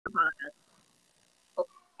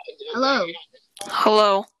Hello.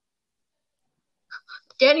 Hello.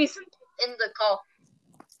 Danny's in the call.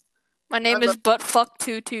 My name is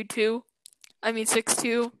Buttfuck222. I mean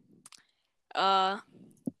 62. Yeah.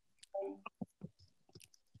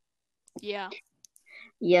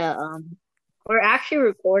 Yeah, we're actually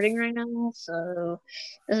recording right now, so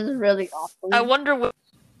this is really awkward. I wonder where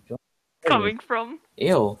it's coming from.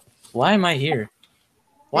 Ew. Why am I here?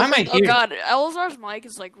 Why am I Oh here? god, Elazar's mic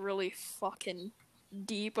is like really fucking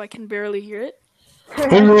deep. I can barely hear it. I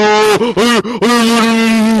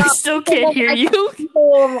still can't hear you.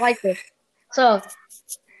 People won't like this. So,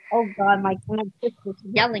 oh god, my sister's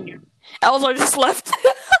yelling at me. Elazar just left.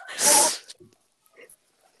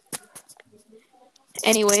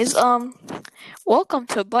 Anyways, welcome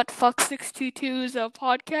to Buttfuck622's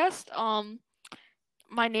podcast.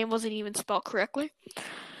 My name wasn't even spelled correctly.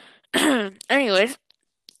 Anyways,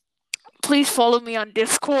 please follow me on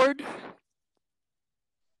Discord.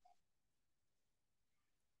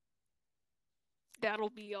 That'll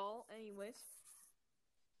be all. Anyways.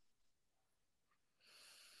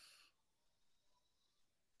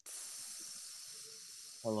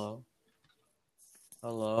 Hello?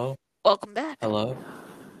 Hello? Welcome back. Hello?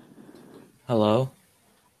 Hello?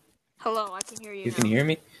 Hello, I can hear you You now. can hear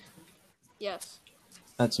me? Yes.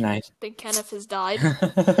 That's nice. I think Kenneth has died.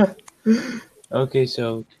 Okay,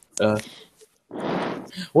 so,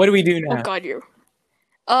 what do we do now? Oh god, you're...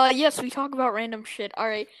 yes, we talk about random shit.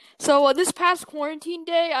 Alright. So, this past quarantine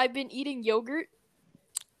day, I've been eating yogurt.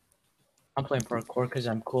 I'm playing parkour because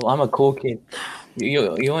I'm cool. I'm a cool kid. You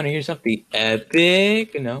want to hear something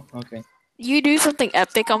epic? No? Okay. You do something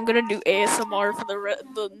epic, I'm gonna do ASMR for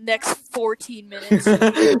the next 14 minutes.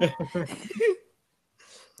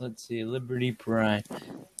 Let's see, Liberty Prime.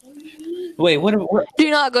 Wait, what? Do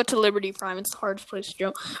not go to Liberty Prime, it's the hardest place to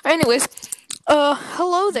jump. Anyways,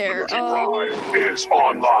 hello there. Liberty Prime is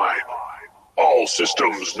online. All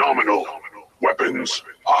systems nominal. Weapons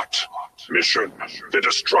hot. Mission: the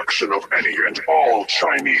destruction of any and all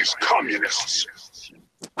Chinese communists.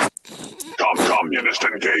 Communist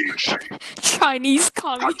engaged. Chinese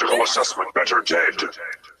communist. Tactical assessment: better dead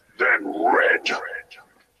than red.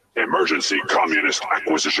 Emergency communist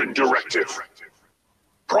acquisition directive.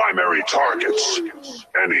 Primary targets: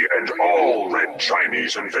 any and all red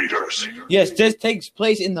Chinese invaders. Yes, this takes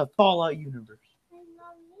place in the Fallout universe.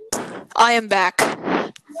 I am back.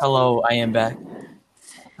 Hello, I am back.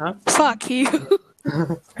 Huh? Fuck you.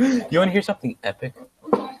 You want to hear something epic?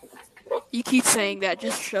 You keep saying that,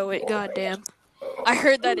 just show it, goddamn. I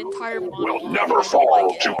heard that entire monologue. Will never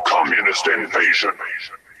fall to communist invasion.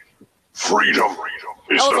 Freedom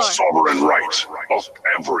is the sovereign right of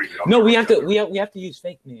every. No, we have to use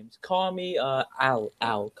fake names. Call me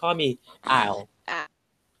Owl. Call me Owl.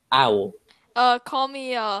 Owl. Call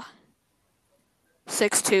me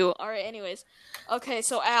 62. All right. Anyways, okay.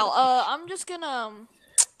 So Al,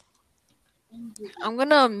 I'm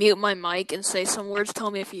gonna mute my mic and say some words.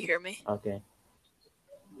 Tell me if you hear me. Okay.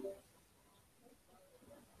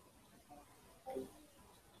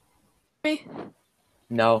 Me?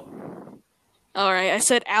 No. Alright, I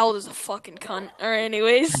said Al is a fucking cunt. Alright,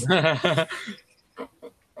 anyways.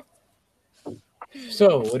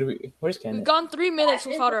 So, where's Kenneth? We've gone 3 minutes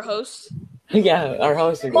without our host. Yeah, our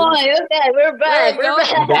host is Boy, okay, we're back. We're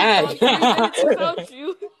back. 3 minutes without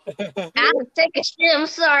you. I had to take a shit. I'm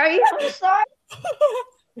sorry.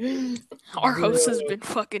 Our host has been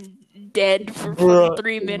fucking dead for fucking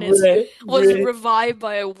 3 minutes. Was revived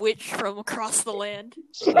by a witch from across the land.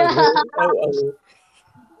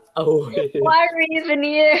 Oh. Why are we even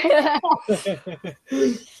here?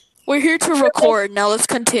 We're here to record. Now let's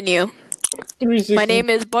continue. 360. My name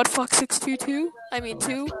is Buttfuck622. I mean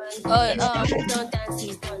 2.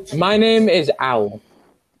 My name is Owl.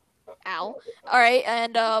 Al. Alright,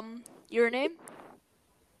 and your name?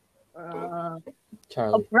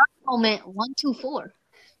 Charlie. Moment 124.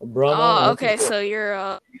 Oh, okay, so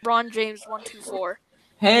you're Ron James 124.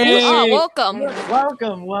 Hey! Welcome.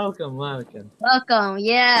 Welcome.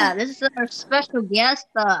 Yeah, this is our special guest.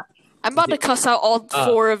 I'm about to cuss out all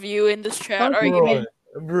 4 of you in this chat. Alright, give me...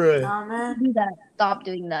 Bruh. Nah, man. Do that. Stop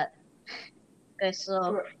doing that. Okay,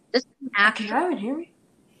 so this is Can you even hear me?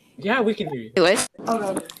 Yeah, we can hear you. Anyways.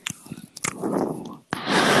 Okay.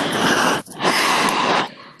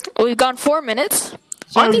 We've gone 4 minutes.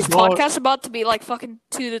 Aren't these podcasts about to be like fucking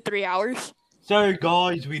 2 to 3 hours? So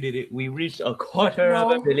guys, we did it. We reached a quarter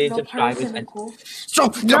of a million subscribers. And... Cool.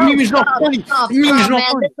 Stop! The meme is not funny! Stop, The meme is not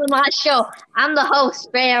man. funny! This is my show. I'm the host,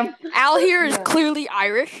 Spam. Al here is clearly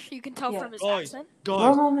Irish. You can tell from his accent.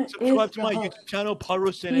 Guys, Moment subscribe is to my the YouTube host. channel,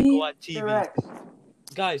 Pyro Cynical at TV. Direct.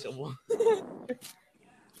 Guys,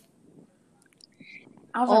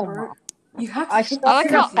 Algebra, you have to I hit I like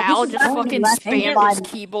the how cursive. Al This is just only fucking left spammed hand. his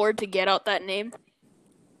keyboard to get out that name.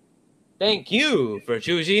 Thank you for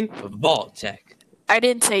choosing Vault-Tec. I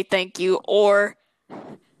didn't say thank you or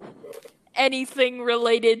anything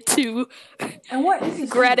related to And what is this?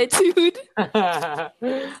 gratitude. I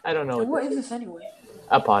don't know And what what is this anyway?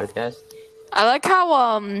 a podcast. I like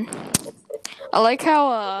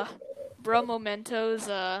how Bro Momento's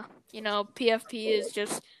PFP is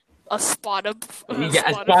just a spot of Yeah,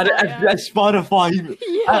 Spotify ad. Spotify.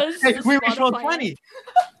 Yes, Hey, the we reached Spotify 120.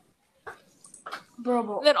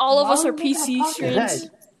 Bro, Then all of why us are would we make PC a podcast? streams.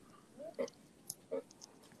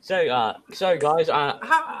 So guys,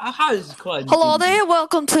 how is quarantine? Hello there,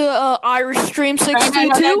 welcome to Irish Stream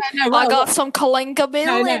 622. I got some Kalinka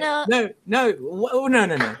Bill and No.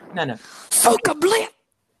 Suka Blip.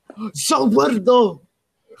 So weirdo.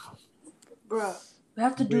 Bro, we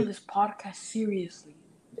have to do this podcast seriously.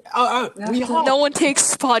 We all. No one takes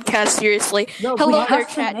this podcast seriously. No, Hello we there, have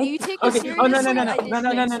to chat. Do make you it- take it Okay. seriously? Oh no. I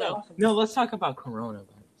didn't think so. No, let's talk about coronavirus.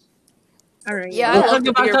 All right. Yeah, I Let's love talk the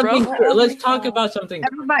about beer, bro. something. Let's talk about something.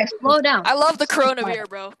 Everybody, slow down. I love the Corona beer,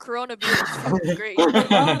 bro. Corona beer is fucking great.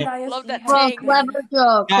 Love that Bro, tank. clever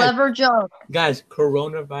joke. Guys. Clever joke. Guys,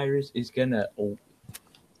 coronavirus is gonna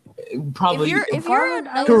probably. If you're a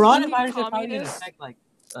Coronavirus is probably gonna communist, affect like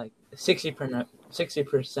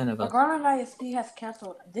 60% of The us. Garland ISD has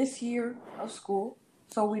canceled this year of school,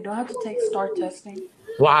 so we don't have to take STAR testing.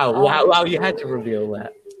 Wow! You had to reveal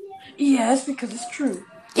that. Yes, because it's true.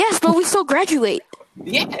 yes, but we still graduate.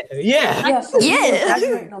 Yeah. Yes, so we Yeah. will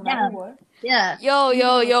graduate no matter Yeah. what. Yeah.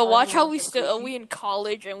 Yo! Watch how we in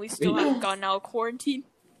college and we still haven't gotten out of quarantine. I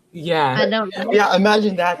Yeah. know. Yeah.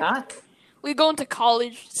 Imagine that, huh? We going to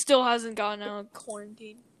college, still hasn't gotten out of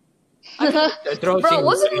quarantine. Throw Bro, some-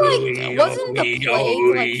 wasn't the plague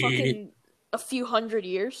like fucking a few hundred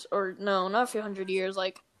years? Or no, not a few hundred years,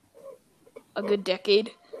 like a good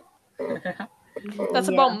decade. That's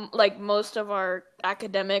Yeah. about like most of our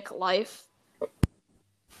academic life.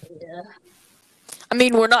 Yeah. I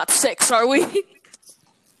mean, we're not 6, are we?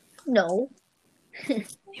 No. Yeah,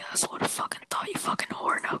 that's what I fucking thought, you fucking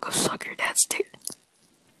whore. Now go suck your dad's dick.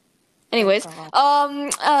 Anyways, Spotify,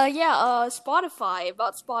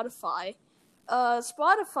 about Spotify.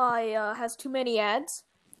 Spotify has too many ads.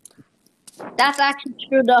 That's actually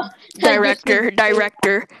true, though. Director,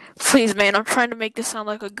 please, man, I'm trying to make this sound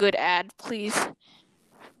like a good ad. Please,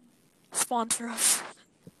 sponsor us.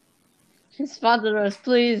 Sponsor us,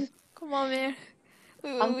 please. Come on, man.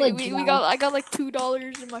 I'm I got like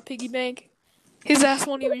 $2 in my piggy bank. His ass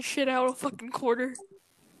won't even shit out a fucking quarter.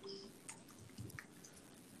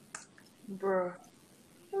 Bruh.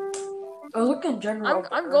 Look in general.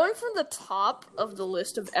 I'm going from the top of the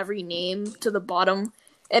list of every name to the bottom,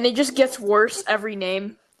 and it just gets worse every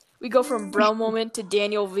name. We go from Bro Moment to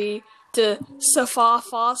Daniel V to Safa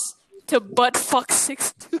Foss to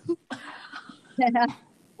Buttfuck62.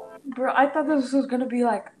 Bro, I thought this was gonna be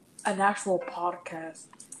like an actual podcast.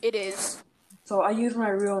 It is. So I used my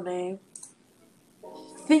real name,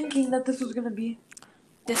 thinking that this was gonna be.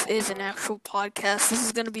 This is an actual podcast. This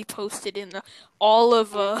is gonna be posted in all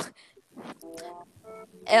of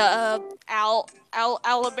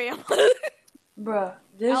Alabama, Bruh,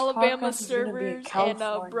 this Alabama podcast is gonna be servers and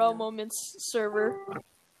California. Bro Moments server.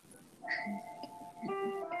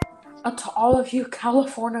 To all of you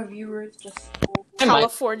California viewers, just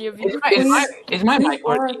California view. Is my mic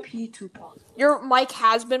working? RIP Tupac. Your mic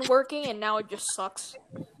has been working and now it just sucks.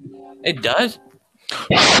 It does.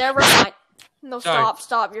 Never mind. No, Sorry.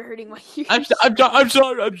 stop. You're hurting my ears. I'm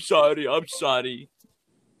sorry.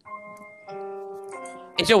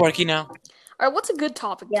 Is it working now? Alright, what's a good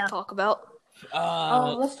topic to talk about?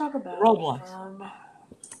 Let's talk about Roblox.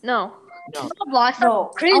 No. No. Roblox.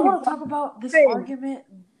 No, Crazy. I want to talk about this Crazy. argument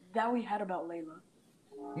that we had about Layla.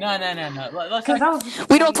 No. Let's Because talk. that was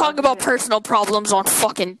We don't talk about personal problems on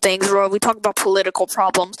fucking things, bro. We talk about political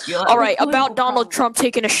problems. Yeah, Alright, political about Donald problems. Trump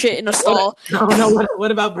taking a shit in a stall. No.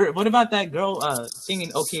 What about that girl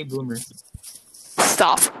singing "Okay Boomer"?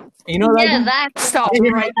 Stop. You know that? Yeah, that. Stop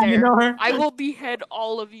You right know there. her? I will behead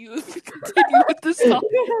all of you if you continue with this topic.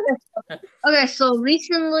 Okay, so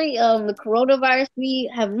recently, the coronavirus,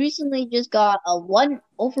 we have recently just got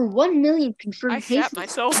over 1 million confirmed I cases. shat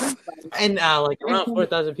myself. And like around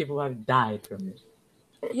 4,000 people have died from it.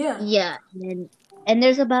 Yeah. Yeah, and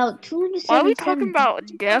there's about 277. Why are we talking about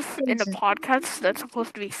death in a podcast that's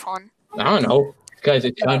supposed to be fun? I don't know, because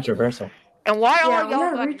it's controversial. And why Yeah, all we y'all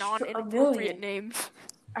have got reached a non-inappropriate million. names?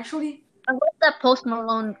 Actually, hope that Post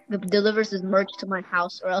Malone delivers his merch to my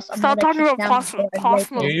house, or else I'm Stop gonna talking kick about down Post the door and Post rape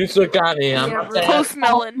him. Malone. You still got me. I'm Yeah, bro. Post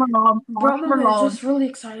Melon. Malone, Bro, Post I'm Malone. just really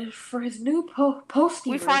excited for his new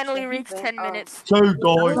posting. We merch finally that he reached made. 10 minutes. So guys,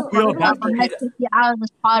 Little- we are little- about I'm to gonna hit. kick you out of this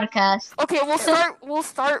podcast. Okay, we'll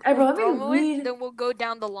start Hey, bro, with let me Bromo, read- then we'll go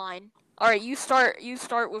down the line. All right, you start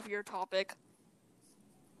with your topic.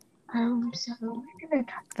 So we're gonna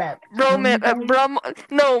talk about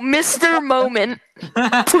Mr. Moment.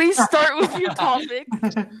 Please start with your topic.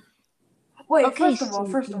 Wait, Okay, first of all,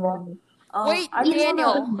 Wait, I just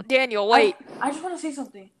wanna- Daniel, wait. I just want to say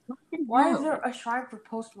something. Why is there a shrine for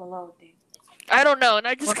Post Malone thing? I don't know, and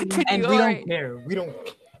I just continue. And we All don't right. care. We don't.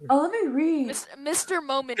 Oh, let me read. Mr.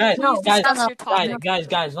 Moment, Guys, please discuss your topic.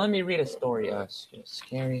 guys, let me read a story.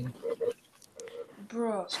 Scary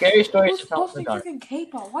Bro, stories who's to tell in the posting dark. freaking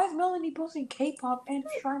K-pop? Why is Melanie posting K-pop and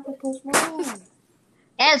shrine for Post Malone?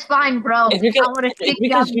 Yeah, it's fine, bro. It's because- I want to it's kick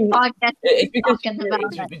you out of because the you- podcast. It's because Talking about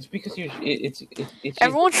it. it's because you. It's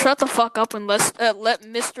Everyone, shut the fuck up and let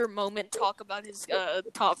Mr. Moment talk about his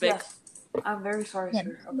topic. Yes, I'm very sorry,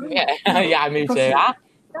 sir. Okay. Yeah, yeah. I mean, say,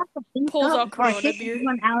 Pulls out Before I Corona kick beer.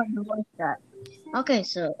 everyone out of the voice chat. Okay,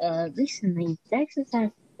 so recently Texas has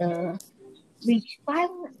reached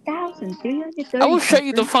 5,330. I will shut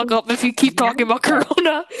you the fuck up if you keep talking about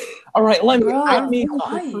Corona. all right. Let Bro, me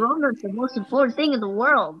why? Corona is the most important thing in the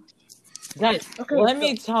world. guys. Okay, let so-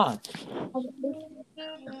 me talk.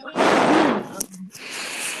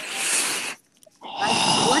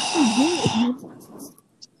 What you do if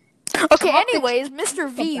you Okay, anyways, Mr.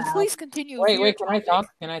 V, about- please continue. with your Wait. Can I topic. talk?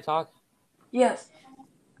 Can I talk? Yes.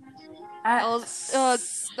 At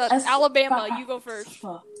Alabama, you go first.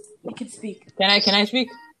 You can speak. Can I speak?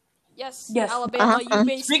 Yes, Yes. Alabama, you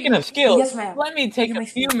may Speaking of skills, Yes, ma'am. let me take You a may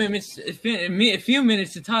few speak.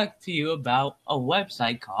 minutes to talk to you about a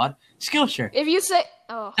website called Skillshare. If you say,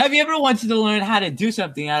 Have you ever wanted to learn how to do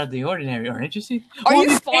something out of the ordinary or interesting? are Well,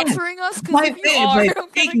 you you can. sponsoring us? Because By if you are,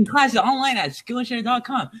 taking classes online at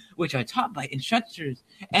Skillshare.com, which are taught by instructors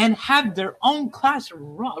and have their own class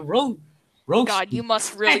road. God, you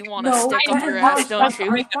must really want to No, stick that up your is ass, not don't sponsor-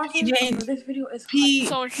 you? Make the sponsoring PJ for this video is P-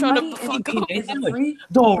 Someone shut up the Honey fuck up. is a Sandwich. free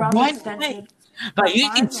The browser right extension way. By using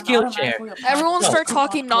that Skillshare. automatically applies Everyone to start K-pop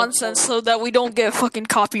talking culture. nonsense so that we don't get fucking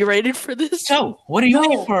copyrighted for this. So, what are you No.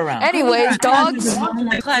 waiting for around? Anyways, dogs. There's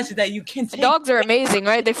online classes that you can take. Dogs are amazing,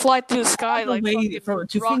 right? They fly through the sky all the like way fucking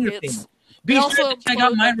to fingerprinting. rockets. Be They sure also to check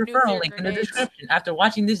out upload, my like, referral nuclear link in the grenades. description after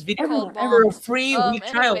watching this video Everyone, Called for a bombs. free week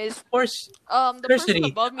trial Anyways, course the person custody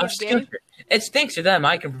above me of is gay. Skillshare. It's thanks to them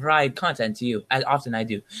I can provide content to you as often I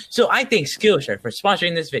do. So I thank Skillshare for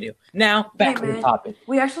sponsoring this video. Now back Hey, to the man. topic.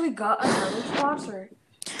 We actually got another sponsor.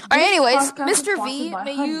 Alright, This anyways, podcast is Mr. V, sponsored by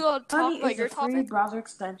may Honey. you talk Honey about is your a free topic? browser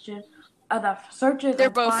extension that searches They're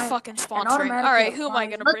and both finds fucking and sponsoring. automatically Alright, who am I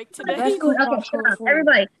applies gonna break the today? best K-pop Okay, shows shut up. for you.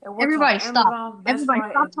 Everybody, It works everybody, on stop. Amazon, Best Everybody, Buy,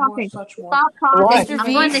 stop and more talking. such more. Stop talking. Why? Mr. I'm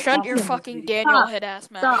V, going to shut kick your you. fucking Daniel Stop. head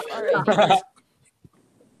ass mouth. Stop. Alright, Stop. anyways. Okay,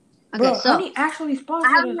 Bro, so Honey actually sponsored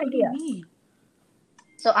I have us. an What do you idea. mean?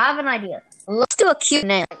 So I have an idea. Let's do a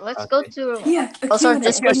Q&A. Let's go to Yeah, a also Q&A.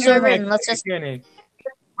 Discord server and let's just Q&A.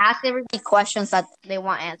 ask everybody questions that they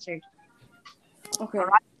want answered. Okay.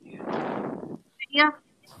 Yeah.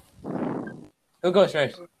 Who goes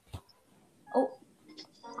first?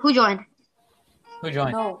 Who joined? Who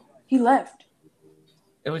joined? No, he left.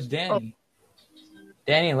 It was Danny.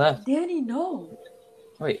 Danny left. Danny, no.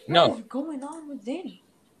 Wait, What no. is going on with Danny?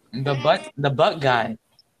 The butt guy.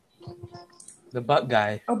 The butt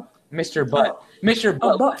guy. Oh. Mr. Butt. Mr.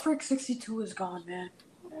 Butt. Buttfreak 62 is gone, man.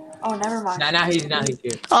 Oh, never mind. Now he's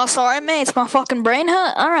here. Oh, sorry, mate. It's my fucking brain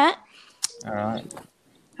hurt. Alright. Alright.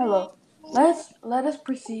 Hello. Let us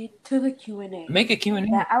proceed to the Q&A Make a Q&A.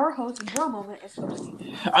 that our host, Bro Moment, is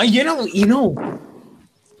hosting. You know.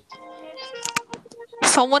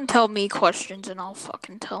 Someone tell me questions and I'll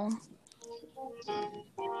fucking tell them.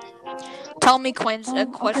 Tell me Okay.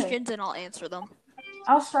 questions and I'll answer them.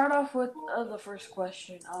 I'll start off with the first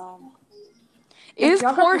question. Is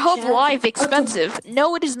y'all got the Pornhub chance- Live expensive?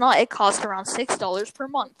 No, it is not. It costs around $6 per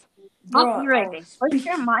month. Monkey Bruh, rating. Put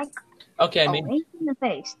your mic Okay, I mean, away from the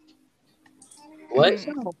face. what?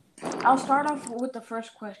 So, I'll start off with the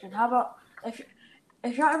first question. How about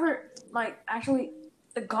if y'all ever actually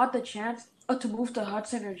got the chance to move to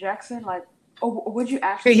Hudson or Jackson, or would you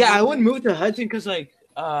actually? Yeah, I wouldn't move to Hudson because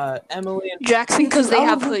Emily and Jackson, because they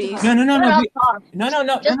have I'll move to hoodies. Hudson. no. let him talk. No.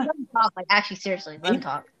 Just let him talk. Like, actually, seriously, let him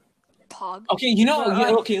talk. Pog.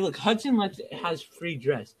 Okay, look, Hudson has free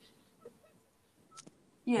dress.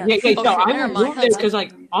 Yeah. Yeah, Okay, so never I would mind. move there because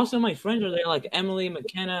also my friends are there, like Emily,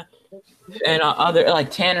 McKenna, and other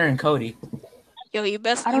like Tanner and Cody. Yo, you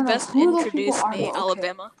best I don't know who those introduce people are, me, but okay.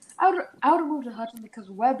 Alabama. I would move to Hudson because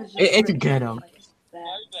Webb is just It's really ghetto. like,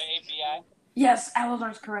 bad. Yes,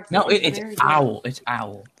 Alazar's correct. No, it's very owl. It's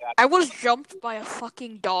owl. I was jumped by a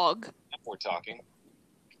fucking dog. We're talking.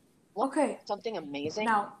 Okay, Something amazing.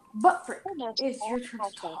 now, but for Full match it's all your turn to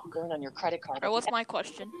cashback talk. going on your credit card. Alright, what's my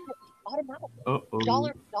question? Automatically. Uh-oh.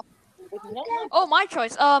 Dollar with no Oh, my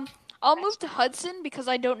choice. I'll move to Hudson because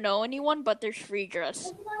I don't know anyone, but there's free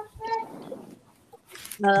dress.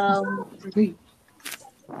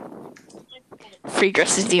 Free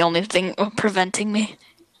dress is the only thing preventing me.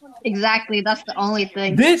 Exactly, that's the only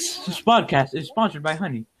thing. This podcast is sponsored by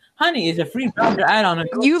Honey. Honey is a free browser add-on.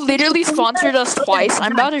 You literally sponsored us twice.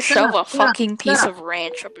 I'm about to shove a Shut up, fucking piece shut of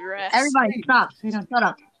ranch up your ass. Everybody, stop. Shut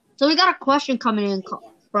up. So we got a question coming in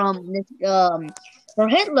from this from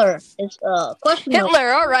Hitler. It's question.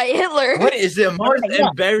 Hitler, alright, Hitler. What is the most Yeah.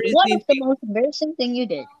 embarrassing What is the thing? most embarrassing thing you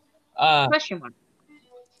did? Question mark.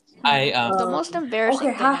 The most embarrassing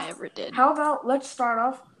Okay, thing I ever did. How about let's start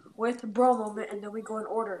off with bro moment and then we go in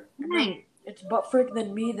order. And then Right. it's Buttfreak,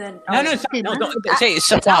 then me, then No, stop. No, don't say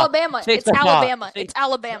it's It's Safa. Alabama. Say It's Safa. Alabama. Say- It's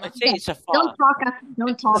Alabama. Say it's Safa. Don't talk.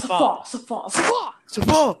 Don't talk. Safa.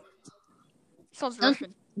 Safa. Sounds Don't-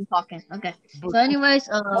 Russian. I'm talking. Okay. So, anyways,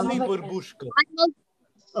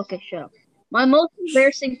 okay, shut up. My most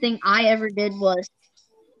embarrassing thing I ever did was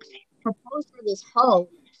propose to this hoe,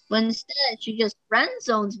 but instead she just friend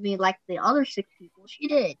zones me like the other 6 people she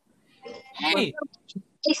did. Hey,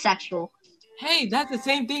 Asexual. hey, that's the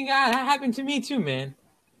same thing that happened to me too, man.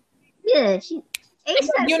 Yeah, she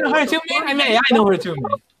asexual. You know her too, man? I know her too,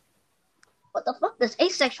 man. What the fuck does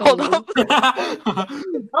asexual Hold mean? up.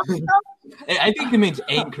 I think it means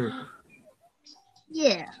anchor.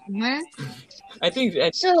 Yeah, man. I think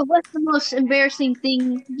that. So, what's the most embarrassing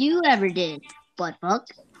thing you ever did, butt fuck?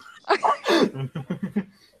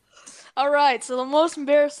 Alright, so the most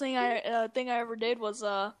embarrassing thing I ever did was,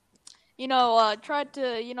 tried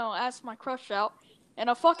to, ask my crush out, and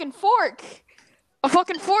a fucking fork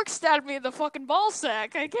stabbed me in the fucking ball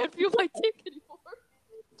sack. I can't feel my dick anymore.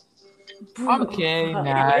 Okay,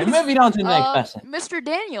 nah. Moving on to the next question. Mr.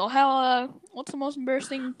 Daniel, what's the most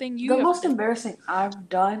embarrassing thing you The ever most did? embarrassing I've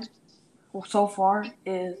done so far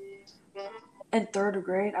is in 3rd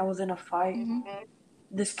grade. I was in a fight.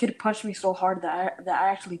 This kid punched me so hard that I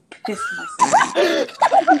actually pissed myself.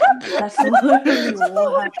 That's literally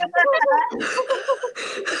what happened.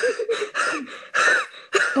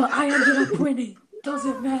 But I ended up winning.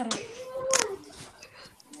 Doesn't matter.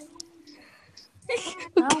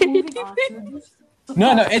 Now moving on to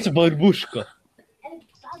No, it's Barbushka.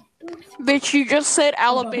 Bitch, you just said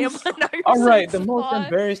Alabama. Now you're All right, the saying most Safa,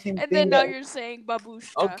 embarrassing and thing. then now that- you're saying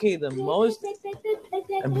babushka. Okay, the most.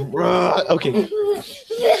 Okay.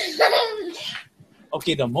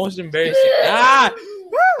 Okay, the most embarrassing.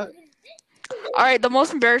 Alright, the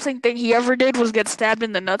most embarrassing thing he ever did was get stabbed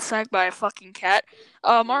in the nutsack by a fucking cat.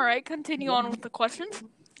 Alright, continue on with the questions.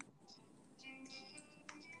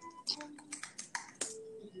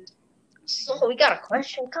 So, we got a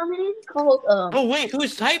question coming in called, Oh wait,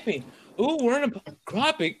 who's typing? Ooh, we're in a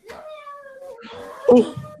topic.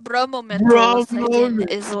 Bro moment. Bro moment.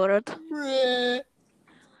 Is what.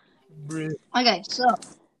 Okay, so,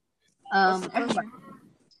 everybody.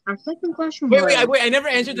 Our second question Wait, was... I never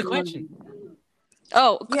answered the question.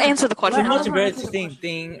 Oh, Yeah. answer the The question. most embarrassing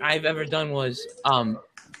thing I've ever done was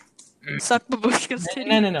Suck babushka's titty.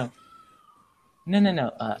 no.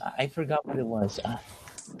 I forgot what it was.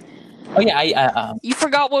 Oh yeah, You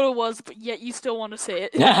forgot what it was, but yet you still want to say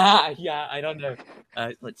it. yeah, I don't know.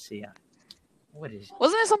 Let's see. What is it?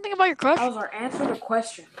 Wasn't it something about your crush? Alazar, answer the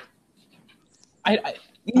question. I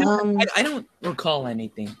don't recall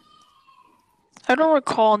anything. I don't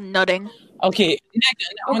recall nutting. Okay,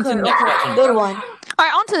 on to the next Okay. question. Good one.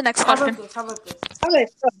 Alright, on to the next How question. about this? How about this? Okay,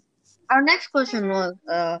 so our next question was,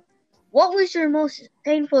 what was your most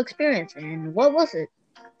painful experience, and what was it?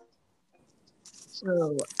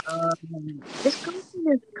 So, this question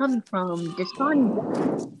is coming from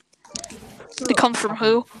Disani. It comes from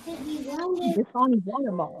who? Disani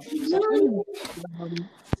Waterball.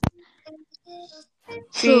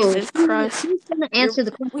 Jesus Christ. Who's gonna answer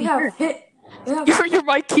the question We have first? hit. We have Your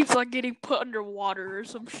mic keeps on getting put underwater or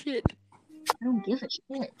some shit. I don't give a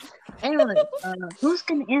shit. Anyway, who's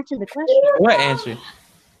gonna answer the question? What answer?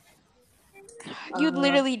 You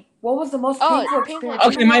literally what was the most Oh, painful painful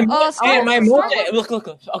experience? Okay, my start- my start most.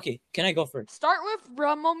 Look. Okay, can I go first? start with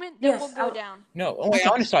bro moment, then Yes, we'll go I'll- down. No, wait, I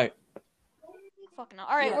want to start. Fucking hell.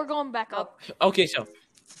 Alright, Yeah. we're going back up. Okay, so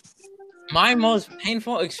my most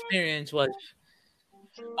painful experience was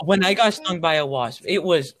when I got stung by a wasp. It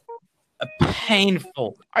was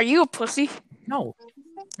painful. Are you a pussy? No,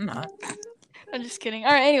 I'm not. I'm just kidding.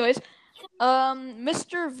 All right. Anyways,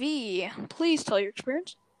 Mr. V, please tell your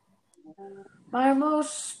experience. My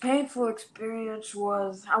most painful experience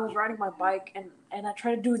was I was riding my bike and I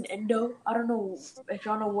tried to do an endo. I don't know if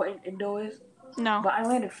y'all know what an endo is, No. but I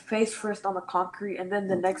landed face first on the concrete, and then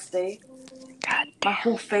the next day, my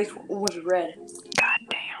whole face was red.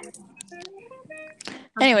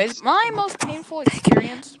 Anyways, my most painful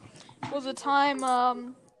experience was a time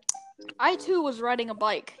I too was riding a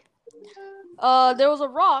bike. There was a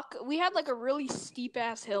rock. We had like a really steep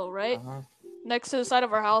ass hill, right? Next to the side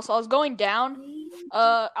of our house. I was going down.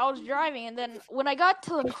 I was driving, and then when I got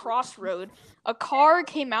to the crossroad, a car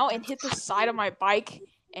came out and hit the side of my bike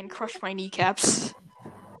and crushed my kneecaps.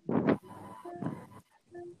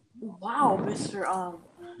 Wow, Mr.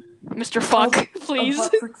 Mr. Fuck, please.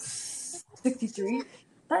 63.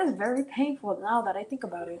 That is very painful now that I think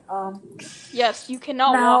about it. Yes, you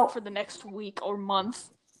cannot Now- walk for the next week or month.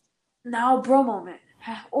 Now, bro, moment.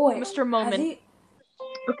 Oh, wait, Mr. Moment.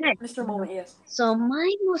 Okay. Mr. Moment, yes. So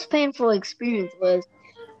my most painful experience was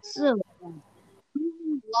in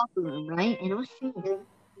the locker room, right? And I was shooting.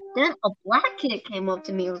 Then a black kid came up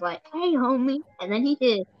to me and was like, "Hey, homie," and then he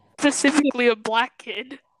did Specifically a black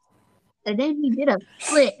kid. a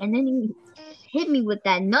flip, and then he hit me with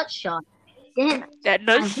that nut shot. Then That I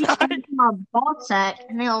nut reached shot. into my ball sack,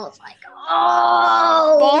 and then I was like,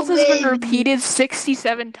 "Oh!" Balls has been baby." repeated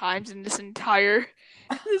 67 times in this entire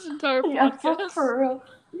Yeah, podcast. for real.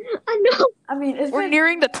 I know. I mean, it's We're been-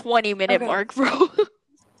 nearing the 20-minute Okay. mark, bro.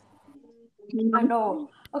 I know.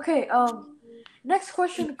 Okay, next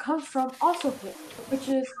question comes from Also Flip, which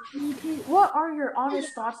is, what are your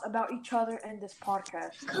honest thoughts about each other in this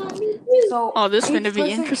podcast? So, Oh, this is each gonna be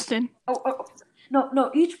person- interesting.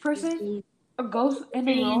 No, each person goes in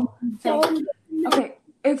a row saying, okay,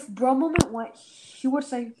 if Bro Moment went, he would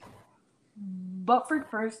say Butford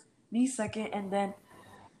first, me second, and then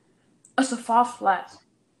Asafaf last.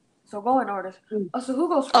 So go in order. So who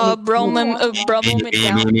goes first? Bro moment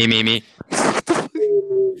down. Me.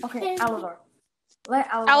 Okay, Alazar. Let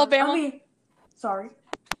Alazar. Alabama. I mean, sorry.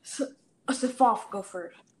 Safaf go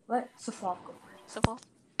first. Let Safaf go first.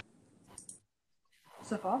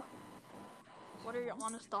 Safaf? What are your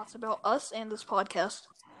honest thoughts about us and this podcast?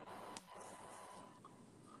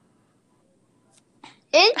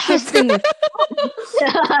 Interesting.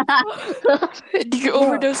 Did you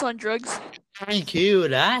overdose on drugs? Pretty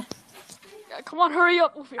cute, huh? Come on, hurry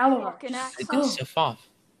up with your Alabama, fucking just accent. go. Stuff off.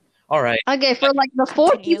 All right. Okay, for like the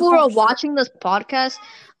 4 people who are watching this podcast,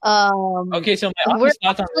 Okay, so my we're honest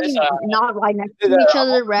thoughts on actually this. not right next to the each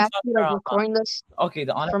other. honest We're actually like thoughts are, recording this Okay,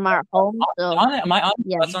 the honest. from our home. So My honest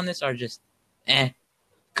yeah. thoughts on this are just,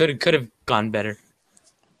 could have gone better.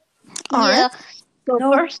 yeah. So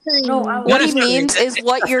No, first thing, no, What What he is your- means is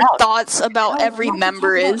what your thoughts about No, every we have to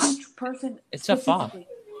member talk about is. each person It's a far. specifically.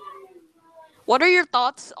 What are your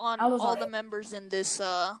thoughts on Alazar. all the members in this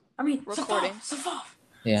I mean, recording? Safaf.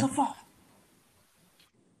 Yeah. Safaf.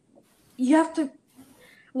 You have to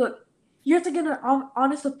look. You have to get an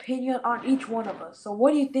honest opinion on each one of us. So,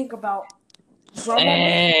 what do you think about Bro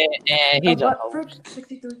Moment? He's a Butford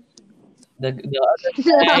 63. the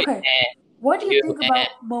other guy. Okay. What do you You, think about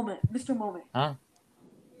Moment, Mr. Moment? Huh?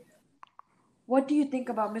 What do you think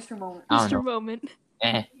about Mr. Moment? I don't Mr. know. Moment.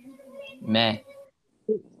 Meh.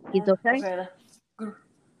 he's okay. Okay. Good.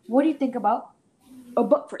 What do you think about a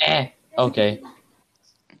Butford? Okay.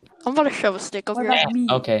 I'm about to shove a stick up What your ass. about me?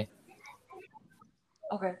 Okay.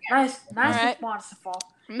 Okay. Nice Alright. response, Safaf.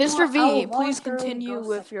 Mr. I V, will please voluntarily continue go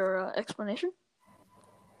with second. your explanation.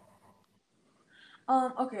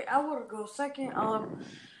 Okay, I would go second.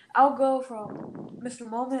 I'll go from Mr.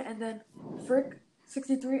 Moment and then Frick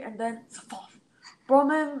 63 and then Safaf. Bro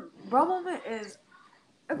Moment is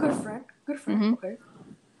a good friend. Mhm. Okay.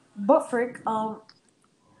 But Frick, I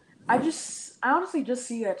honestly just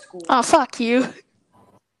see you at school. Oh, fuck you.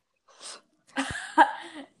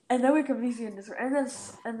 And then we can meet you in this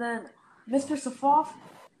and then Mr. Safaf,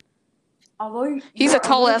 although He's a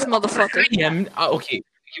tall ass motherfucker. Yeah. Okay.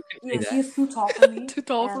 You can Yes, say he is too tall for me. Too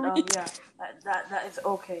tall for and, me. Yeah, that is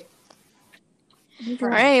okay.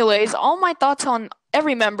 Alright, anyways, all my thoughts on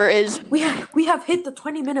every member is We have hit the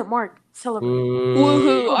 20-minute mark. that. Celebrate.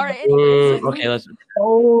 woohoo. Alright, Woo. anyways. Okay, let's.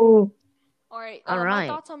 Oh, Alright, All my right.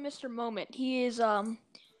 thoughts on Mr. Moment. He is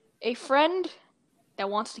a friend that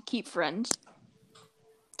wants to keep friends.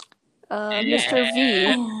 Mr.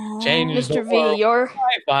 V. Change the Mr. V, world. you're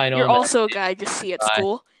Bye, you're also a guy I just see at Bye.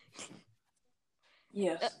 school.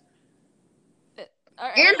 Yes.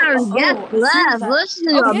 Alright, and our anyways. guest it seems left. that- Let's do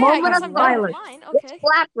a Okay, I moment guess of I'm done with silence. mine. Let's Okay.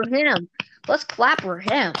 clap for him. Let's clap for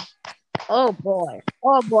him. Oh boy.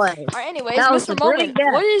 Oh boy. Alright, anyways, That was Mr. a great Moment,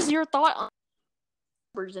 guess. what is your thought on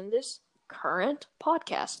in this current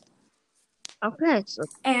podcast. Okay, so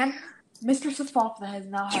And Mr. Safalfa has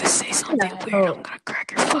now had. Say something Yeah. weird, I'm gonna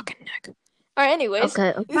crack your fucking neck. Alright, anyways.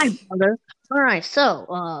 okay, brother. All right,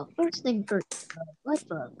 so first thing first, what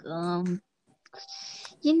fuck?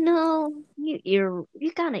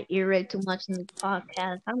 You kind of irrate too much in the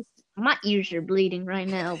podcast. My ears are bleeding right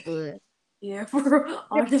now, but Yeah, bro.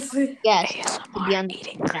 Honestly. yes, ASMR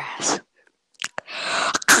eating grass.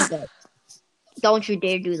 Okay. Don't you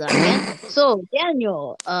dare do that again. So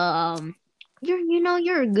Daniel,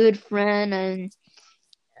 you're a good friend, and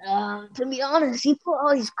to be honest, you put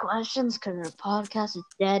all these questions because the podcast is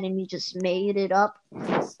dead, and you just made it up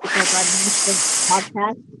because I missed the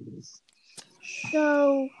podcast.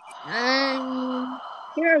 So,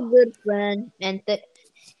 you're a good friend, and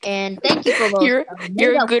thank you for those.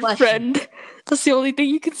 You're a good friend. That's the only thing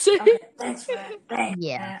you can say. Okay, thanks, man. Thanks,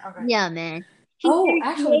 Yeah. man. Okay. Yeah, man. Oh, He's very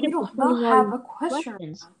actually, we creative don't for putting all have these a question.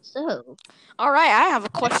 questions. So, Alright, I have a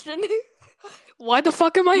question. Why the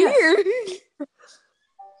fuck am I here?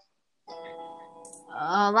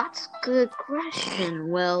 that's a good question.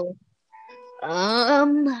 Well,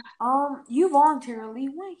 You voluntarily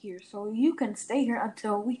went here, so you can stay here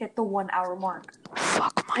until we hit the 1 hour mark.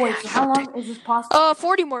 Fuck my Wait, so how long is this possible?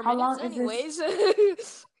 40 more How minutes long is anyways.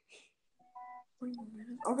 40 more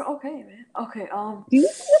minutes? Okay, man. Okay, do you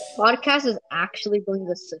think this podcast is actually going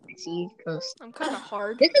to succeed? Because I'm kinda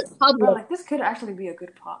hard. this is bro, public. like this could actually be a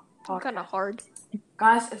good I'm podcast. kinda hard.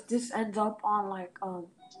 Guys, if this ends up on like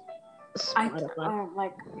Spotify.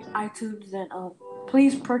 like iTunes, then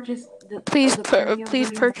please purchase the Please premium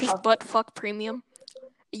version purchase of- Buttfuck Premium.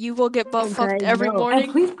 You will get butt Okay, fucked every no. and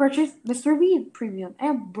morning. please purchase Mr. V Premium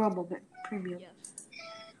and Bro Moment Premium.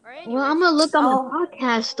 Alright, Well, I'm gonna look on Um, the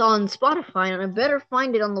podcast on Spotify, and I better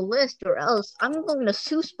find it on the list, or else I'm going to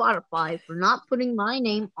sue Spotify for not putting my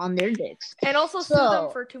name on their dicks. and also sue So-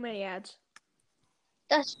 them for too many ads.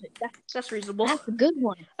 That's reasonable. That's a good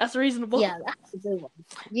one. That's reasonable. Yeah, that's a good one.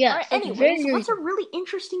 Yeah. Alright, that's anyways, very what's a really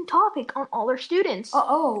interesting topic on all our students?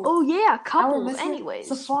 Oh, yeah, our couples. Mr. Anyways,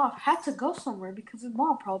 Safaf had to go somewhere because his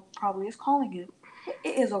mom probably is calling him.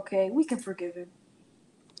 It is okay. We can forgive him.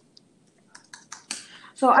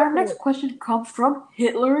 So our next question comes from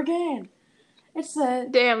Hitler again. It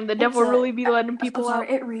said, damn, the devil really be letting people out.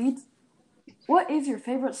 It reads, "What is your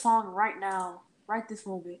favorite song right now? Right this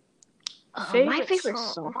moment?" my Favorite favorite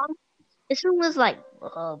song? song. This one was like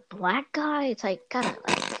Black Guy. It's like kind of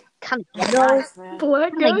ghetto. Nice, man.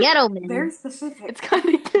 Black Kind of ghetto, man. Very specific. It's kind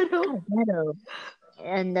of ghetto. Kinda ghetto.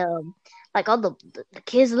 And like all the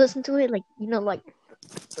kids listen to it, like like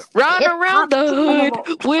Run hip-hop. around the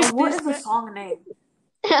hood with What is the this. song name?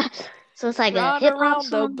 so it's like a Run hip hop around the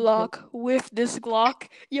song. block with this Glock.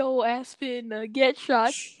 Yo ass finna get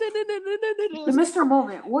shot. The Mr.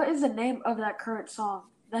 Moment. What is the name of that current song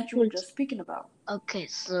that you were just speaking about? Okay,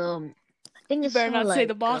 so I think it's better sort of not say like,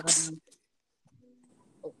 the box.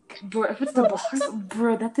 Bro, if it's the box,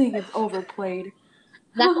 bro, that thing is overplayed.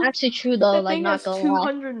 That's actually true though. That Like thing not has gonna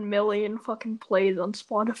lie. 200 million fucking plays on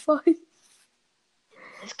Spotify.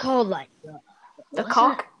 It's called like The what's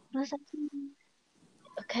cock. that? What's that thing?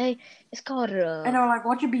 Okay, it's called And they're like,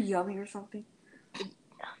 "Won't you be yummy or something?"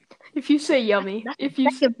 If you say yummy, That's if my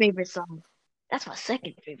you second favorite song. That's my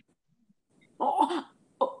second favorite. Oh,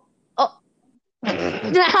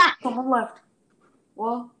 okay, someone left.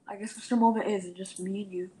 Well, I guess Mr. Moment is just me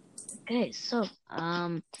and you. so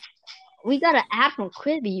we got an ad from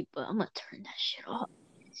Quibi, but I'm gonna turn that shit off.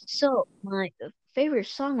 So my favorite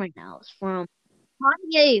song right now is from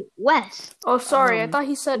Kanye West. Oh, sorry, I thought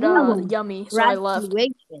he said yummy, so I left.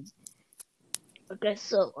 Graduation. Okay,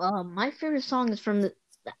 so my favorite song is from the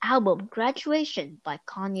album Graduation by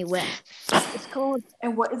Kanye West. It's called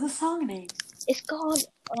what is the song name?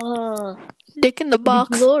 Dick in the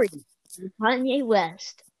box. Glory by Kanye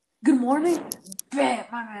West. Good morning. Bam,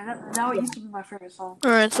 my man. That used to be my favorite song.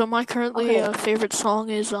 Alright, so my currently Okay. favorite song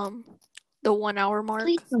is the 1 hour mark.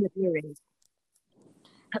 Please don't get irritated.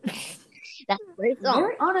 That's a great song.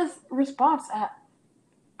 Very honest response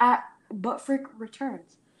at Buttfreak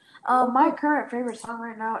Returns. My current favorite song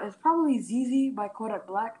right now is probably ZZ by Kodak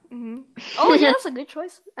Black. Mm-hmm. Oh yeah, that's a good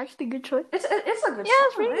choice. Actually, good choice. It's a good Yeah, song.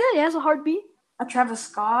 it's pretty man. good. It has a hard beat. A Travis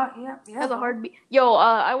Scott, yeah. It has a hard beat. Yo,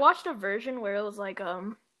 I watched a version where it was like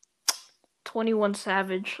 21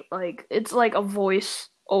 Savage, like it's like a voice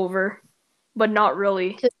over, but not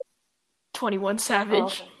really 21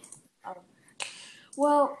 Savage. Oh, okay.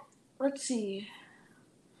 Well, let's see.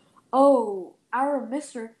 Oh, our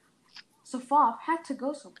Mr. Safaf had to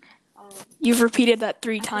go somewhere. You've repeated that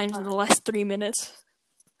 3 times in the last 3 minutes.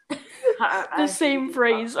 The same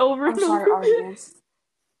phrase over I'm and sorry, over. audience.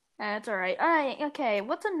 That's all right. All right. Okay.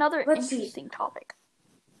 What's another Let's see. interesting topic?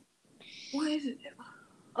 What is it?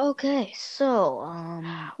 Okay, so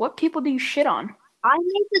What people do you shit on? I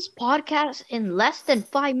made this podcast in less than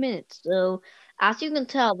 5 minutes, so as you can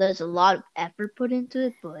tell, there's a lot of effort put into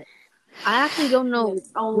it, but I actually don't know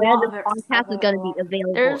Yes, a where lot the of it. podcast is going to be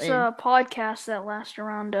available There's in. a podcast that lasts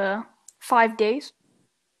around 5 days.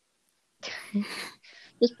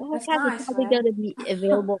 This podcast nice, is probably man. going to be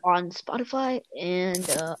available on Spotify and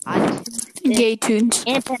iTunes Gay tunes.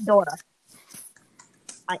 and Pandora.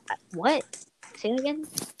 What? Say it again?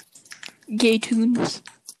 Gay tunes.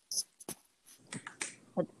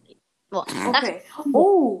 Well, Okay.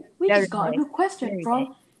 Oh, we Very just got a gay. new question Very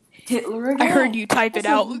from Hitler I again. heard you type it It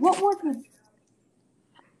out. says, what word would...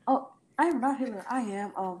 Oh, I am not Hitler. I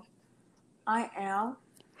am...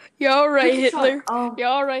 You're all right, Pretty Hitler. sure, You're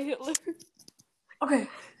all right, Hitler. Okay.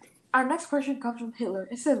 Our next question comes from Hitler.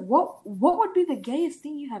 It says, what would be the gayest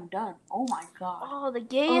thing you have done? Oh my god. Oh, the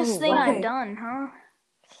gayest Oh, thing wow. I've done, huh?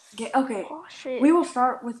 Okay. Oh shit. We will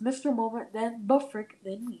start with Mr. Moment, then Buffrick,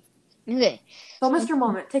 then me. okay. So, Mr.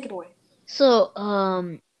 Moment, take it away. So,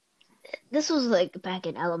 this was like back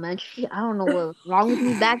in elementary. I don't know what was wrong with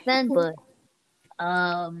me back then, but,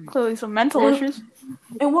 Clearly some mental issues.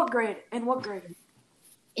 In what grade? In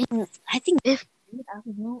I think 5th grade, I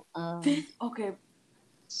don't know. fifth? Okay. I've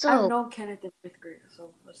So, known Kenneth in 5th grade,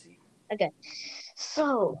 so let's see.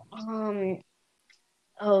 so,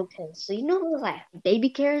 okay, so you know those like baby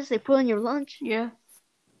carrots they put in your lunch? Yeah.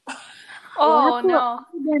 Well, Oh I put no. all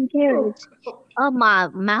them carrots up my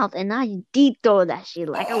mouth and I deep throw that shit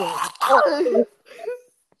like I was.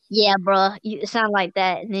 Yeah, bruh, you sound like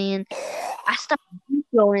that. And then I stopped deep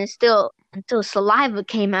throwing it still until saliva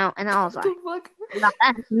came out, and I was like, What the fuck? "Nah,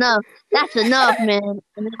 that's enough. That's enough, man."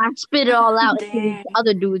 And then I spit it all out into Dang. the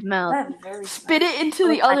other dude's mouth. That's very Spit it into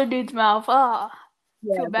the other dude's mouth. Ah.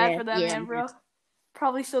 Yeah, Feel bad man, for that yeah, man, bro.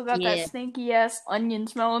 Probably still got Yeah. that stinky ass onion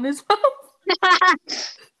smell in his mouth.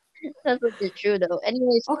 That's what is true though.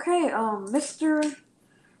 Anyways, Okay, Mr.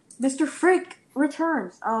 Frick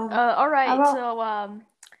returns. Alright, how about- so,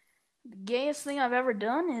 the gayest thing I've ever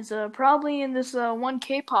done is, probably in this, one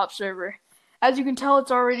K-pop server. As you can tell,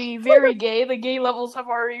 it's already very gay. The gay levels have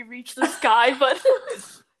already reached the sky, but...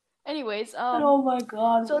 Anyways, oh my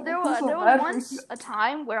god. so there I feel was, so there bad was for once you. a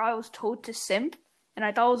time where I was told to simp, and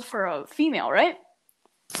I thought it was for a female, right?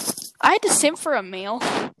 I had to simp for a male.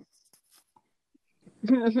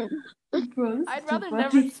 Bro, this I'd is too rather funny.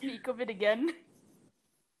 never speak of it again.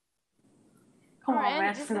 Come on, Alright,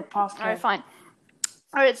 man, for the podcast. Alright, fine.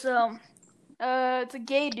 Alright, so, it's a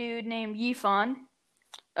gay dude named Yifan.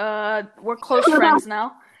 We're close friends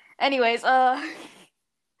now. Anyways, yeah,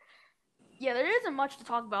 there isn't much to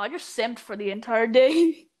talk about. I just simped for the entire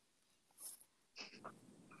day.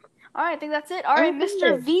 Alright, I think that's it. Alright,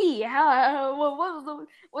 Mr. V,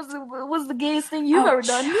 what was the gayest thing you've ever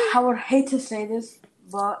done? I would hate to say this,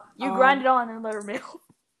 but You grinded on another male.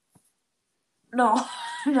 No,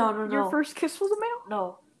 no. Your first kiss was a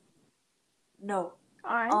male? No.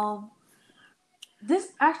 Alright.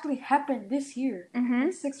 This actually happened this year Mhm. in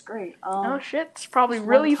 6th grade. Oh shit, it's probably this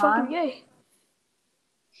really one time- fucking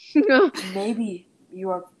gay. Maybe you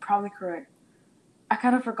are probably correct. I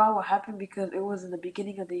kind of forgot what happened because it was in the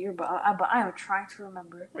beginning of the year, but I am trying to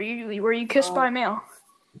remember. Were you kissed by a male?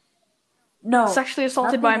 No, Sexually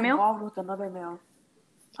assaulted nothing by a male? involved with another male.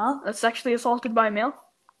 Huh? Sexually assaulted by a male?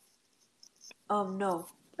 No.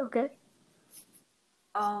 Okay.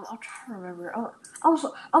 I'm trying to remember.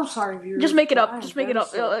 I'm sorry, viewers. Just make it but up. I am Just make it very up.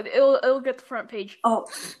 sorry. It'll get the front page. Oh,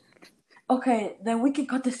 okay. Then we can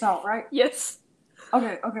cut this out, right? Yes.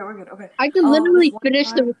 Okay, we're good. Okay. I can literally this one finish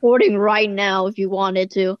the time- recording right now if you wanted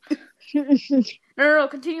to. No.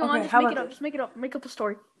 Continue on. Okay, Just how make it about up. Just make it up. Make up a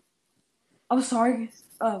story. I'm sorry,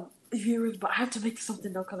 viewers, but I have to make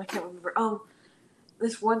something though because I can't remember.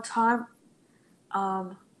 This one time,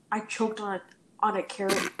 I choked on a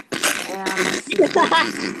carrot, and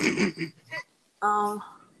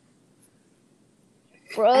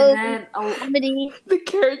Bro, and then comedy. The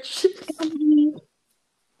carrot shit.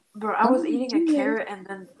 bro, I was eating a carrot, and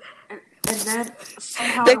then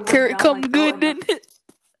somehow it That went carrot down come my good, throat, didn't it?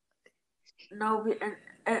 No,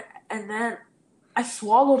 and then I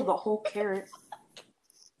swallowed the whole carrot,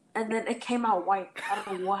 and then it came out white. I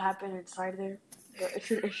don't know what happened inside there, but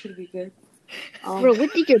it should be good. Bro,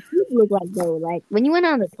 what did your poop look like though? Like when you went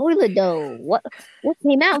on the toilet though, what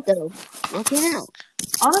came out though? What came out?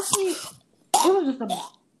 Honestly,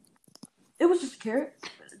 it was just a carrot,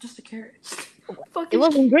 just a carrot. It Fucking,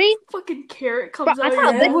 wasn't green. fucking carrot Bro, comes I out of thought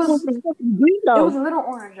your it that was- was fucking green It was though. a little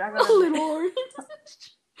orange. I a got little orange.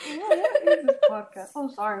 What is this podcast? I'm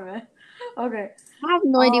sorry, man. Okay. I have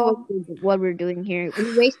no idea Um, what we're doing here.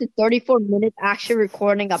 We wasted 34 minutes actually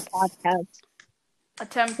recording a podcast.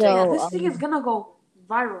 Attempting. yeah, So, this thing is gonna go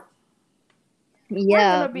viral. We're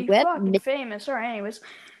yeah, gonna be web fucking famous. Alright, anyways.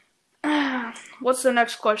 What's the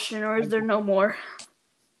next question, or is there no more?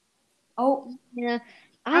 Oh, yeah,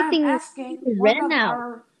 I I'm think asking we one ran of out.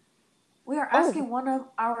 our. We are Oh. asking one of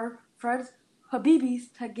our friends,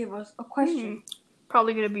 Habibis, to give us a question.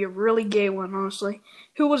 Probably gonna be a really gay one, honestly.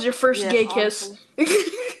 Who was your first Yes, gay kiss?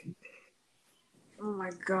 Oh my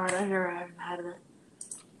god, I never haven't had that.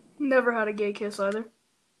 Never had a gay kiss either.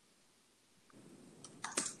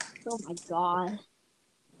 Oh my god.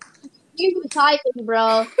 You typing,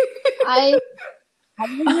 bro. I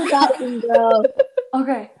you typing, bro.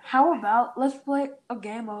 Okay, how about let's play a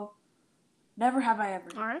game of Never Have I Ever.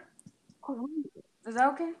 Alright. Is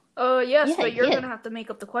that okay? Yes, Yeah, but you're yeah. gonna have to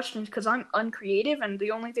make up the questions because I'm uncreative and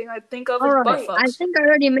the only thing I think of is Alright, butt I fucks. think I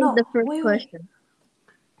already made No, the first wait. question.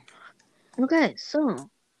 Okay, so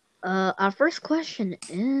our first question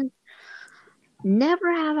is: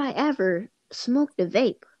 never have I ever smoked a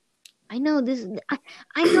vape. I know this.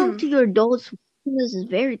 I know to your adults this is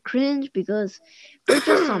very cringe because we're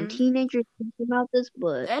just some teenagers thinking about this,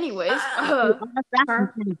 but Anyways, that's some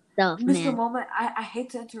kind of stuff, Mr. man. Moment, I hate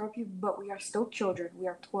to interrupt you, but we are still children. We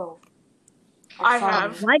are 12. I sorry.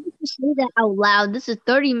 have. Why did you say that out loud? This is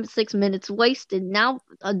 36 minutes wasted. Now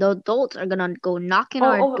the adults are gonna go knocking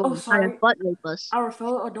our door and try to sorry. butt rape us. Our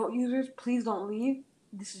fellow adult users, please don't leave.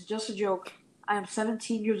 This is just a joke. I am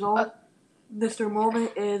 17 years old. Mr.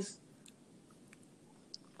 Moment is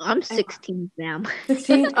I'm 16, fam.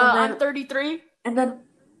 16, and I'm then 33.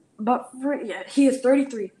 he is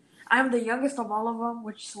 33. I am the youngest of all of them,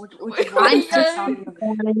 which is why I'm I sound younger.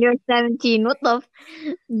 And you're 17. What the?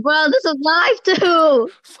 Bro, this is live too.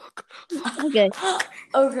 Okay.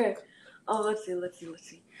 Okay. Oh, let's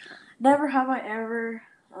see. Never have I ever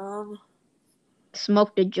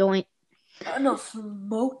Smoked a joint. no,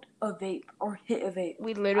 smoked a vape or hit a vape.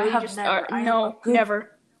 We literally I have just never. are. I am No, a good-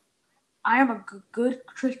 never. I am a good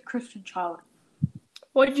Christian child.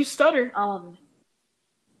 What did you stutter?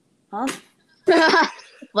 Huh?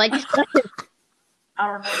 Like, I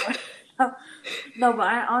don't know. No, but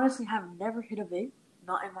I honestly have never hit a vape,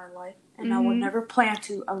 not in my life, and I would never plan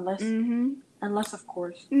to unless of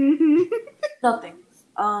course nothing.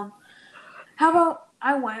 How about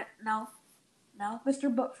I went now,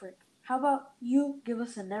 Mr. Buttfreak. How about you give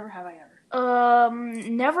us a never have I ever?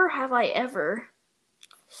 Never have I ever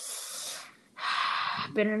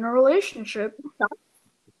been in a relationship.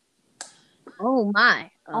 oh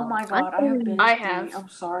my. Oh my god, I have been. I in have. three. I'm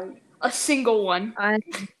sorry. A single one.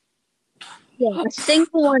 Yeah, a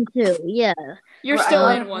single one too. Yeah. You're Bro, still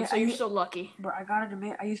I- in one, yeah, so I- you're still lucky. But I gotta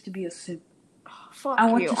admit, I used to be a simp. Fuck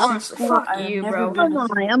I went you. to some Honestly, school, fuck I have you, never bro. been- Oh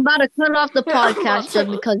my. I'm about to cut off the podcast just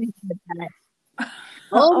because you said that.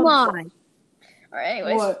 Oh my. Alright,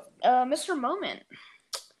 anyways. What? Mr. Moment.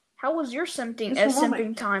 How was your simping Mr. simping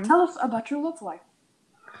Moment, time? Tell us about your love life.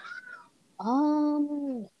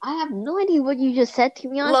 I have no idea what you just said, to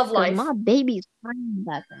be honest. Love 'cause life. My baby's crying in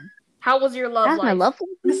the background. How was your love That's life? my love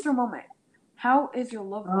life. Mr. Moment, how is your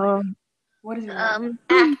love life? What is your love life?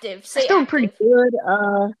 Active. Say Still active. pretty good.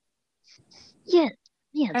 Yeah,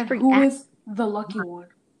 it's And pretty who active. is the lucky one?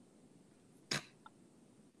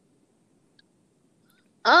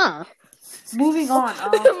 Moving on. How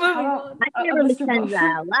about, I can't really Mr. say Buffett? that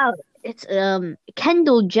out loud. It's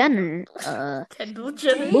Kendall Jenner. Kendall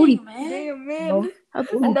Jenner. Booty. Dang, man. Damn, man. Her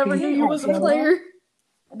I never booty. knew you was a Yeah. player.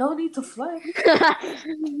 No need to flex.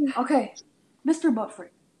 Okay, Mr. Buttfreak,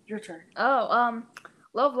 your turn. Oh,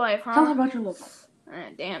 love life, Tell us huh? about your love life.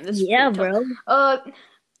 Damn, this is Yeah, pretty tough. bro.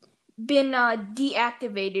 Been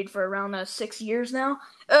deactivated for around 6 years now.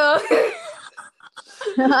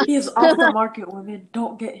 He is off the market, women.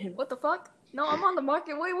 Don't get him. What the fuck? No, I'm on the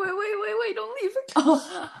market. Wait, don't leave.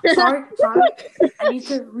 Oh, sorry. I need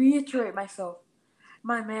to reiterate myself.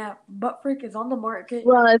 My man, Buttfreak is on the market.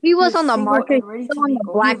 Well, if he was He's on the single market, and ready he's to on the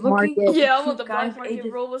mingle. black He's looking market. Yeah, I'm for on the guys black market,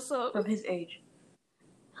 ages bro. What's up? from his age.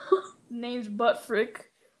 Name's Buttfrick.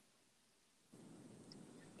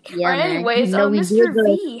 Yeah, Alright, man. anyways, You know, we Mr. do the-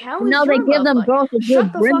 V, how is No, your they give love them life? girls a Shut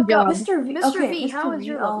good the brim fuck up. job. Mr. V, Mr. okay, V, how Mr. is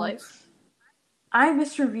your V, love life? I,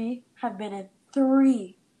 Mr. V, have been in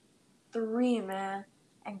three, man.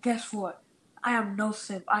 And guess what? I am no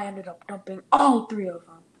simp. I ended up dumping all three of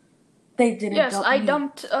them. They didn't Yes, dump I me.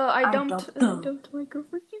 dumped dumped them. my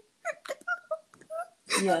girlfriend.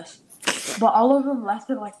 Yes. But all of them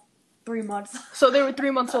lasted like 3 months. So they were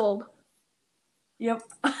 3 months old. Yep.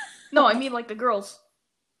 No, I mean like the girls.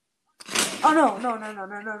 Oh, no.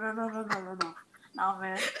 No,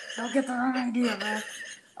 man. Don't get the wrong idea, man.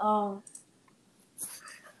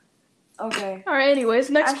 Okay. All right. Anyways,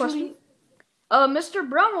 next Actually, question. Mr.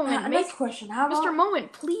 Brown Moment, next question. How about Mr.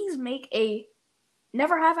 Moment, please make a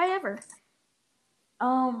never have I ever.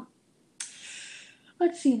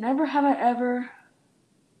 let's see. Never have I ever.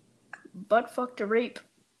 Butt fuck to rape.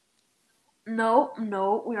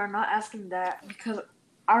 No, we are not asking that because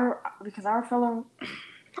our fellow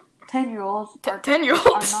 10-year-olds are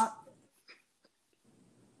 10-year-olds. not,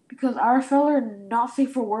 because our fellow not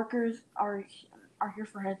safe for workers are here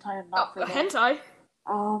for hentai and not for that. Hentai.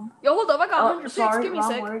 Yo, hold up, I got 106. Sorry, Give me a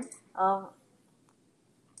wrong sec. word. All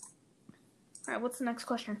right, what's the next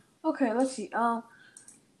question? Okay, let's see. Let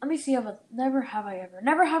me see. Never have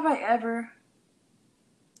I ever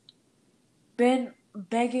been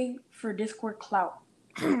begging for Discord clout.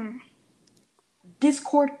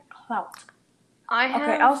 Discord clout. I have.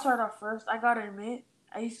 Okay, I'll start off first. I gotta admit,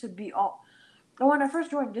 I used to be all. But when I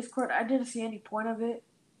first joined Discord, I didn't see any point of it.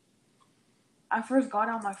 I first got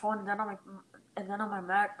it on my phone and then on my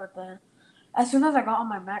Mac. But then, as soon as I got on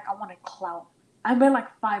my Mac, I wanted clout. I made like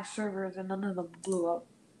 5 servers and none of them blew up.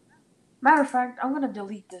 Matter of fact, I'm gonna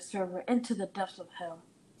delete this server into the depths of hell.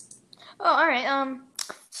 Oh, all right.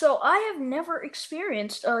 So I have never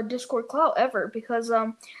experienced Discord clout ever because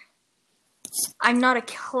I'm not a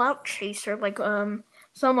clout chaser like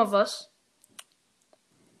some of us.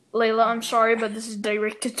 Layla, I'm sorry, but this is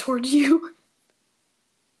directed towards you.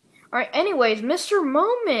 All right. Anyways, Mr.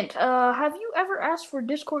 Moment, have you ever asked for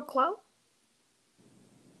Discord clout?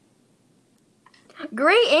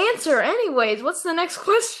 Great answer. Anyways, what's the next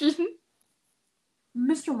question?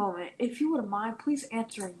 Mr. Moment, if you wouldn't mind, please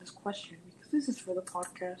answering this question because this is for the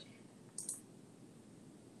podcast.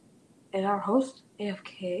 Is our host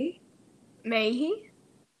AFK? May he?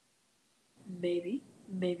 Maybe,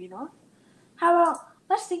 maybe not. How about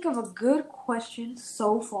let's think of a good question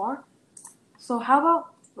so far. So how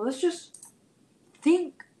about let's just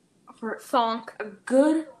think for Thonk. a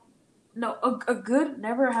good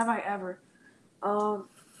never have I ever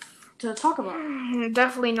to talk about.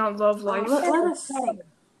 Definitely not love life.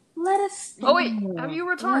 Let us think. Oh wait, have you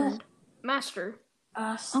returned, Master?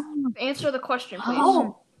 Oh. Answer the question, please.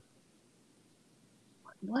 Oh.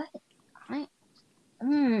 What?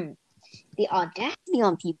 The audacity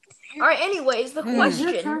on people. All right. Anyways, the Your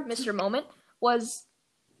question, turn. Mr. Moment, was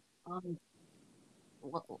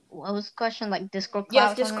What was the question? Like Discord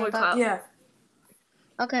clout? yes, or something Discord like that? clout. Yeah.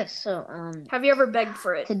 Okay, so Have you ever begged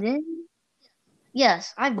for it? today,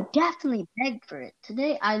 yes, I've definitely begged for it.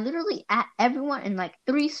 Today, I literally at everyone in like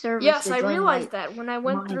 3 servers. Yes, to I join realized my- that when I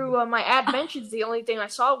went my- through my ad mentions. The only thing I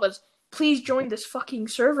saw was, "Please join this fucking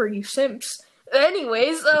server, you simps."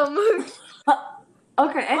 Anyways,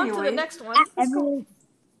 Okay. on to the Anyway, next one. Everyone-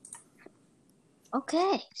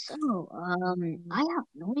 Okay, so I have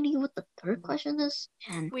no idea what the third question is,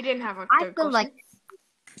 and We didn't have a I third feel question. like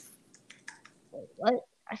what?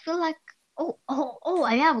 I feel like oh,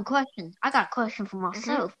 I have a question. I got a question for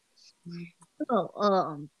myself.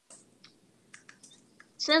 So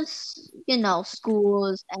since school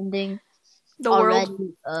is ending The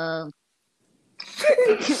already, world.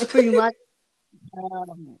 pretty much.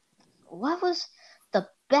 What was the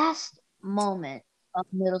best moment of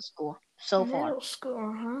middle school so far? Middle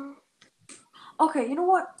school, huh? okay. You know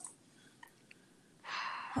what?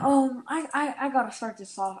 I gotta start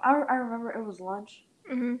this off. I remember it was lunch.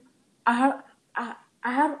 Mm-hmm. I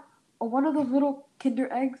had one of those little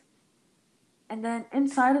Kinder eggs, and then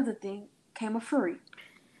inside of the thing came a furry.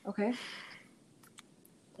 Okay.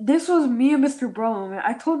 This was me and Mr. Bro Moment.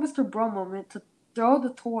 I told Mr. Bro Moment to throw the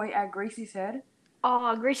toy at Gracie's head.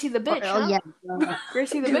 Oh, Gracie the bitch, Oh huh? yeah,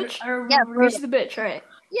 Gracie the Dude, bitch? I remember. Gracie the bitch, alright.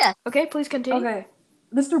 yeah. Okay, please continue. Okay,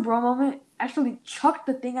 Mr. Bro Moment actually chucked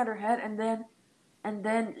the thing at her head, and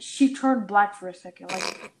then she turned black for a second.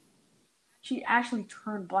 Like she actually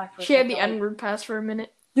turned black for a She second. had the N-word pass for a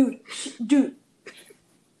minute. Dude,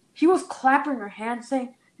 she was clapping her hands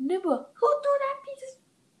saying, "Nibba, who threw that piece?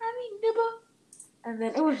 Nibba." And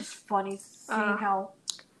then it was just funny seeing how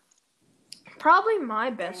Probably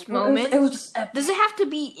my best moment. It was just epic. Does it have to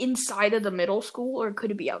be inside of the middle school, or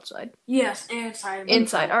could it be outside? Yes, inside.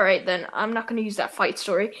 Inside. All right, then I'm not gonna use that fight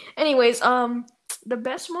story. Anyways, the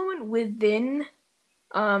best moment within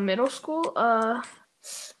middle school. All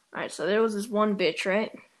right, so there was this one bitch,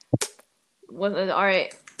 right? All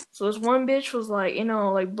right, so this one bitch was like,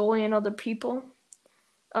 like bullying other people.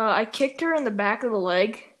 I kicked her in the back of the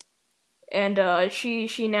leg, and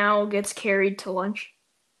she now gets carried to lunch.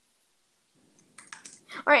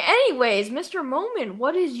 All right. Anyways, Mr. Moment,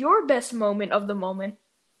 what is your best moment of the moment?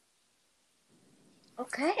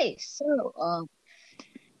 Okay, so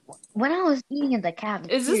when I was eating in the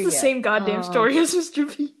cafeteria. Is this the same goddamn story as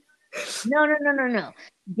Mr. P? No.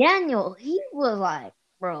 Daniel, he was like,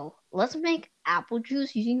 bro, let's make apple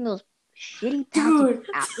juice using those shitty packaged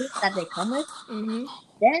apples that they come with. Mm-hmm.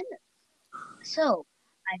 Then, so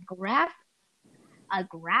I grabbed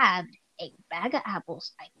a bag of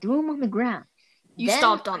apples. I threw them on the ground. You Then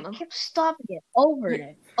stomped on them. I kept stomping it over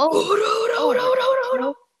and over.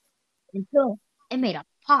 Oh, Until it made a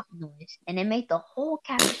pop noise, and it made the whole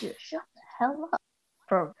cafeteria shut the hell up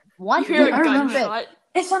for one You hear a I remember gunshot?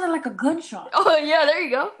 It sounded like a gunshot. Oh yeah, there you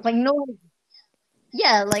go. Like no,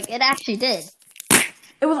 yeah, like it actually did.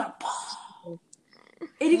 It was like,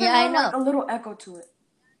 it even Yeah, I had like know. a little echo to it.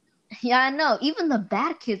 Yeah, I know. Even the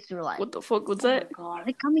bad kids were like, What the fuck was Oh that? my "Are god.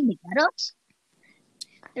 they coming to get us?"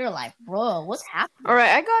 They were like, "Bro, what's happening? All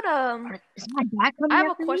right, I got Is my dad coming?" I have a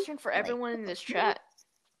after me?" question for Like, everyone in this chat.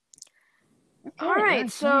 okay, All right, okay.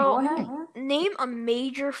 so Go ahead, man. name a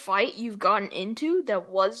major fight you've gotten into that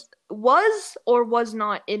was or was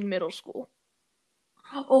not in middle school.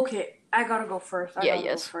 Okay, I gotta go first. I Yeah, gotta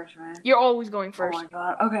yes. go first, man. You're always going Oh first. my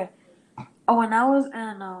god. Okay. Oh, when I was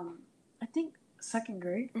in I think second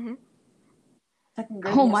grade. Mhm. Second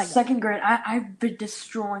grade. Oh yes, my God. Second grade. I've been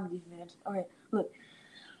destroying these men. Okay, look.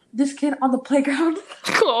 This kid on the playground.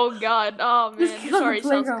 Oh god. Oh This man. kid on Sorry, the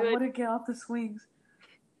sounds playground good. wouldn't get off the swings.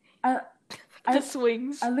 The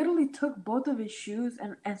swings. I literally took both of his shoes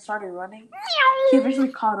and started running. He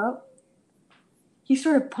eventually caught up. He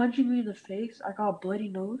started punching me in the face. I got a bloody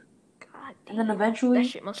nose. God And then damn. eventually, That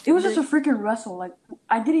shit must it feel was just good. a freaking wrestle. Like,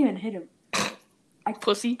 I didn't even hit him.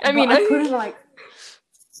 Pussy. Bro, I mean, I put it like,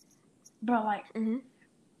 bro, like, Mhm.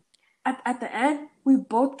 at the end, we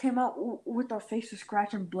both came out with our faces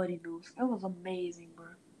scratched and bloody nose. It was amazing,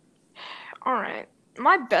 bro. All right.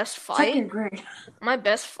 My best Second fight. grade. My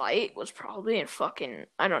best fight was probably in fucking,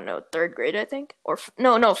 I don't know, 3rd grade, I think, or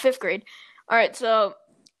no, 5th grade. All right, so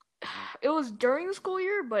it was during the school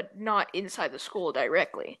year, but not inside the school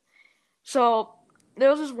directly. So there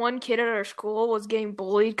was this one kid at our school was getting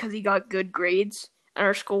bullied because he got good grades, and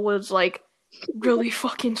our school was like really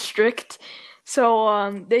fucking strict.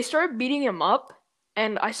 So they started beating him up,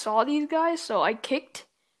 and I saw these guys, so I kicked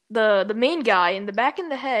the main guy in the back of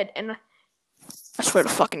the head, and I swear to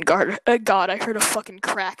fucking God, I heard a fucking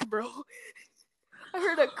crack, bro. I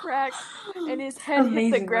heard a crack, and his head hit the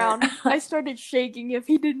Amazing, ground. right? I started shaking if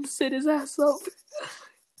he didn't sit his ass up.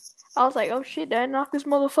 I was like, oh shit, did I knock this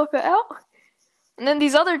motherfucker out? And then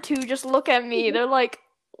these other two just look at me. They're like,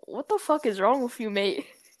 what the fuck is wrong with you, mate?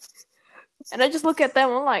 And I just look at them.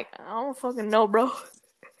 I'm like, I don't fucking know, bro.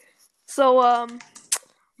 So, I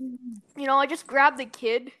just grab the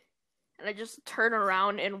kid, and I just turn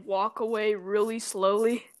around and walk away really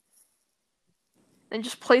slowly. And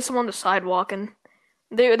just place them on the sidewalk, and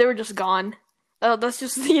they were just gone. That's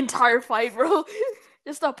just the entire fight, bro.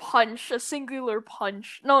 Just a punch, a singular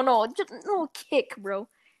punch. No, just no kick, bro.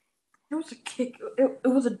 It was a kick. It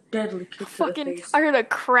was a deadly kick to the Fucking, face. I heard a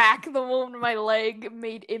crack the moment my leg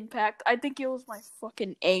made impact. I think it was my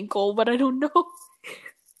fucking ankle, but I don't know.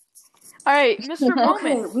 Alright, Mr. Okay,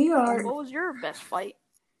 Moment, we are. what was your best fight?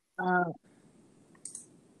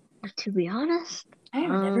 To be honest, I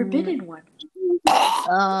have never been in one.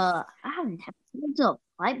 I haven't had to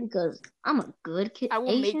fight because I'm a good kid. I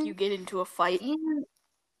will make you get into a fight. And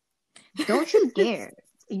don't you dare!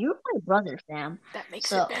 You're my brother, Sam. That makes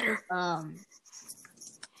So, it better.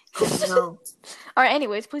 No. Alright,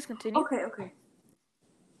 anyways, please continue. Okay.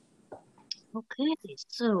 Okay,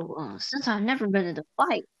 so since I've never been in a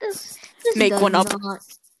fight, this Make does one up.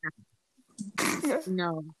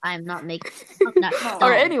 No, I'm not making.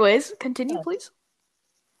 Alright, anyways, continue, please.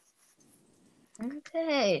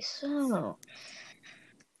 Okay, so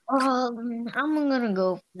I'm gonna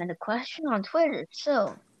go find a question on Twitter.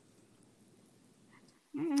 So,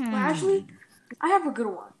 Well, actually, I have a good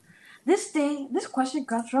one. This question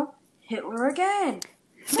comes from Hitler again.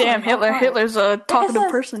 Damn, Hitler's a talkative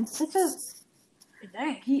says- person. It says,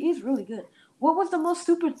 dang, he is really good. What was the most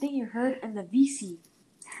stupid thing you heard in the VC?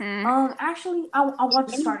 Actually, I want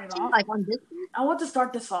to start it off. like on this, I want to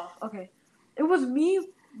start this off. Okay, it was me,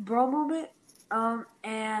 Bro Moment, and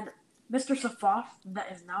Mr. Safaf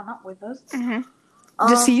that is now not with us.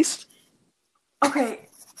 Deceased. Okay,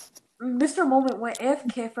 Mr. Moment went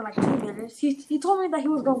AFK for like 2 minutes. He told me that he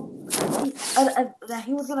was gonna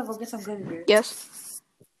go get some gummy bears. Yes.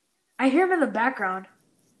 I hear him in the background.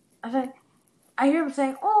 I hear him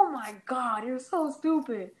saying, "Oh my God, you're so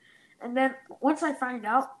stupid." And then once I find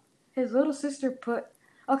out, his little sister put,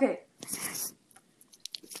 okay,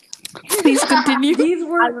 Please continue. these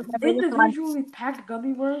were I remember this one. individually packed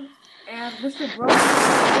gummy worms and Mr.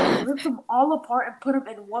 Bro ripped them all apart and put them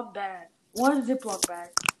in one bag, one Ziploc bag.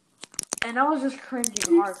 And I was just cringing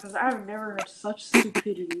hard because I've never heard such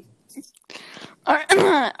stupidity.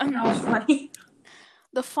 That was funny.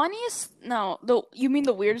 The funniest? No, you mean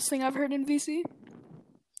the weirdest thing I've heard in VC?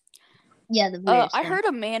 Yeah, the weirdest I thing. heard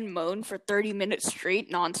a man moan for 30 minutes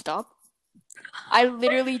straight, nonstop. I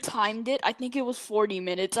literally timed it. I think it was 40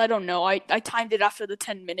 minutes. I don't know. I timed it after the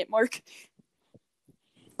 10-minute mark.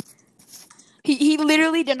 He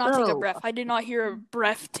literally did not take a So- breath. I did not hear a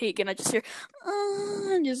breath taken. I just hear,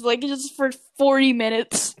 just for 40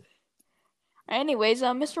 minutes. Anyways,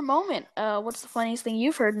 Mr. Moment, what's the funniest thing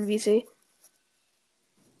you've heard in VC?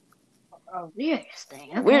 Weirdest thing.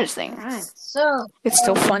 Okay. Weirdest thing. Alright, so It's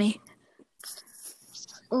still funny.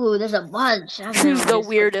 ooh, there's a bunch. I'm Who's gonna the just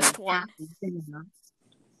weirdest fucking one?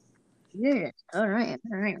 Weirdest. Alright.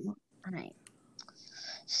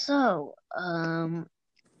 So,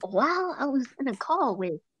 while I was in a call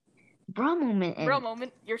with Bro Moment and Bro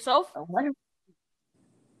Moment, yourself? what?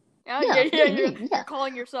 Yeah, me, you're yeah.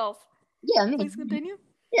 calling yourself. Yeah, me. Please continue.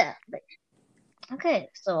 Yeah. Okay,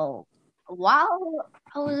 so while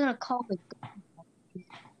I was in a call with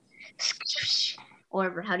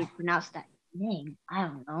or how do you pronounce that name? I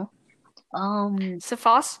don't know.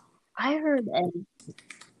 Safas? I heard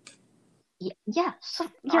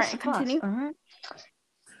Alright, continue.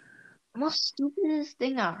 Most stupidest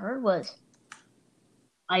thing I heard was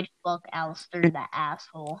I'd fuck Alistair the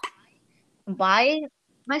asshole. By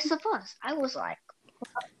Safas. I was like,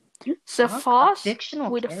 you fuck a Safas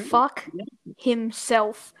fictional would character? fuck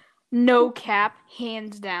himself. No cap,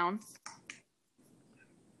 hands down.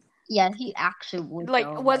 Yeah, he actually would. Like,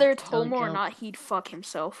 though, whether like, it's no homo or joke. not, he'd fuck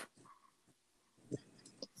himself.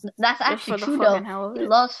 That's Just actually for the true fucking though. hell of He it.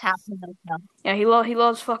 loves having himself. Yeah, he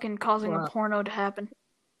loves fucking causing a Bruh. porno to happen.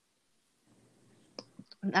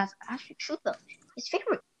 That's actually true though. His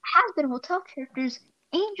favorite has been hotel characters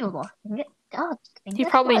Angel Lord. And He's guess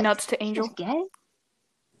probably what? nuts to Angel. She's gay.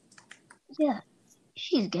 Yeah,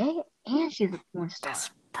 she's gay and she's a porn star.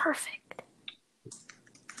 That's perfect.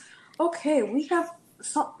 Okay, we have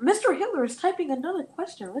Mr. Hitler is typing another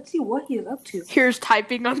question. Let's see what he is up to. Here's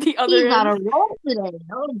typing on the other He's end. on a roll today.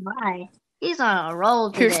 Oh my. He's on a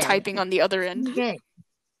roll today. Here's typing on the other end. Okay.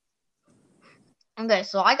 Okay,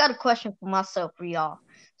 so I got a question for myself for y'all.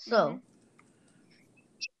 So,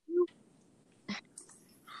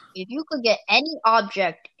 if you could get any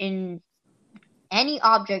object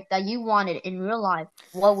that you wanted in real life,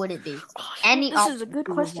 what would it be? Any This is a object good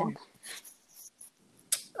you question.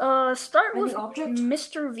 want. Start Any with object?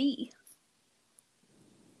 Mr. V.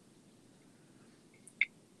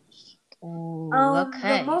 Ooh, The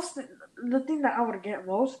okay. the thing that I would get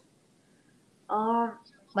most,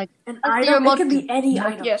 Like an let's do item. your It could be most- any most-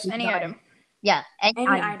 item. Yes, any item. Yeah, Any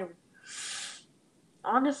item.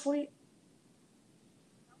 Honestly,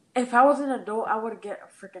 if I was an adult, I would get a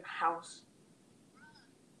freaking house.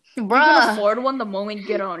 You can Bruh. afford one the moment you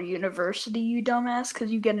get on university, you dumbass,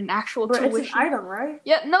 because you get an actual But it's tuition. an item, right?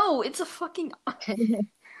 Yeah, no, it's a fucking.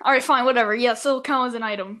 Alright, fine, whatever. Yeah, so it'll count as an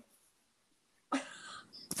item.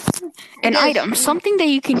 An Yes. item, something that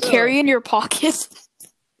you can carry in your pocket.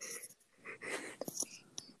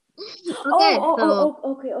 Okay, so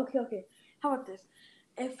Okay. How about this?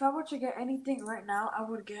 If I were to get anything right now, I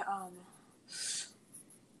would get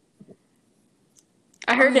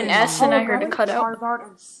I heard an S and I heard a holographic cutout. Charizard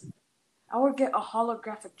and I would get a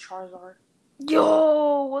holographic Charizard.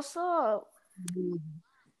 Yo, what's up?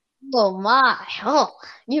 oh my,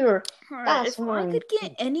 you're Alright, That's if I one. could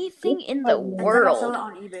get anything in And the then And then I'll sell world, it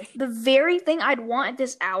on eBay. the very thing I'd want at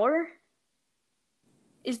this hour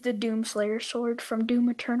is the Doomslayer sword from Doom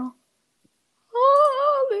Eternal.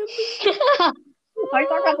 Are you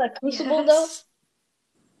talking about the Crucible though? Yes.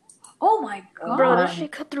 Oh my god. Bro, that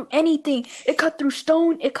shit cut through anything. It cut through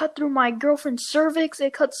stone. It cut through my girlfriend's cervix.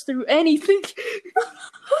 It cuts through anything.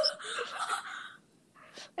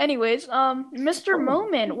 Anyways, Mr.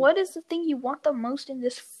 Moment, what is the thing you want the most in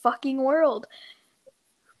this fucking world?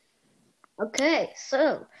 Okay,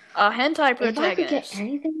 so A hentai if I could get protagonist.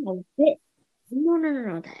 anything that would fit,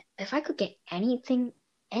 no, that if I could get anything,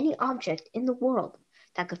 any object in the world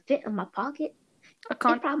that could fit in my pocket, it'd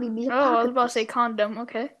probably be a Oh, I was pocket about to say piece. condom.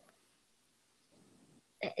 Okay.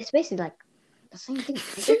 It's basically like the same thing.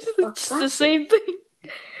 It's the same thing.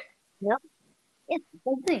 Yeah, it's the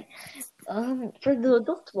same thing. For the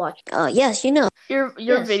adults watch. Yes, you know. Your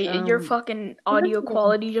Yes, video, your fucking audio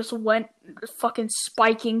quality just went fucking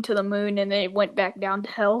spiking to the moon, and then it went back down to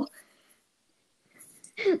hell.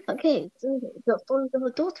 Okay, so for the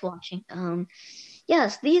adults watching,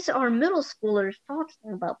 yes, these are middle schoolers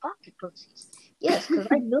talking about pocket pussies. Yes, because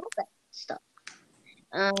I know that stuff.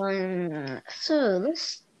 So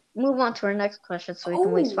let's move on to our next question so we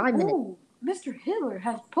can waste 5 minutes. Mr. Hitler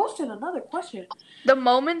has posted another question. The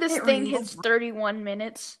moment this It thing really hits 31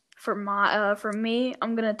 minutes for me,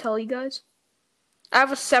 I'm gonna tell you guys. I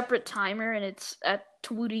have a separate timer and it's at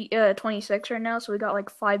 26 right now, so we got like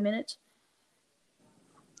 5 minutes.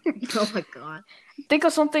 Oh my god. Think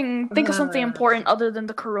of something important other than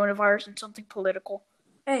the coronavirus and something political.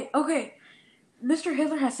 Hey, okay. Mr.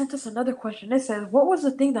 Hitler has sent us another question. It says, what was the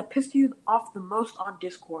thing that pissed you off the most on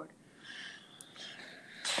Discord?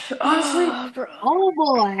 Honestly, Oh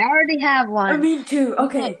boy, I already have one. I mean, too.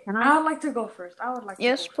 Okay, can I would like to go first.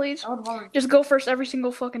 Yes, please. I would volunteer. Just go first every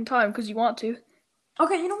single fucking time because you want to.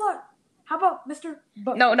 Okay, you know what? How about Mr.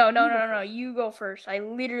 No. You go first. I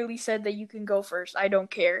literally said that you can go first. I don't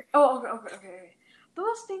care. Oh, okay. The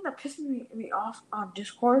last thing that pissed me off on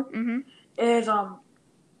Discord is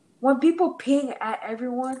when people ping at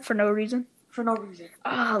everyone For no reason.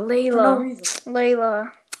 Ah, Layla. For no reason.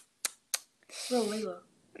 Layla. Bro, Layla.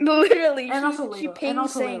 Literally, And also she Layla. pinged And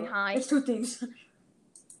also saying Layla. hi. It's two things.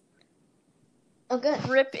 Okay.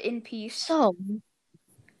 Rip in peace. So,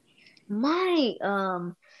 my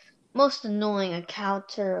most annoying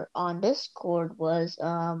encounter on Discord was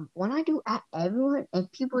when I do at everyone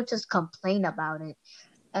and people just complain about it,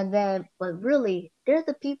 and then but really they're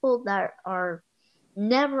the people that are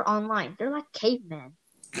never online. They're like cavemen.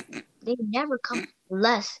 They never come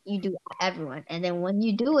unless you do at everyone, and then when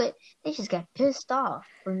you do it, they just get pissed off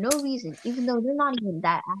for no reason, even though they're not even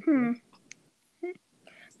that active.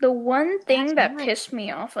 The one thing That's that right. pissed me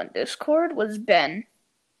off on Discord was Ben.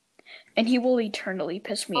 And he will eternally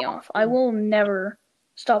piss me off. I will never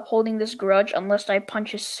stop holding this grudge unless I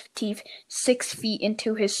punch his teeth 6 feet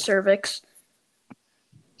into his cervix.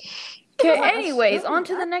 Okay, anyways, on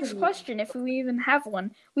to the next question, if we even have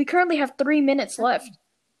one. We currently have 3 minutes left.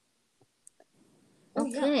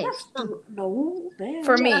 Okay. No, damn.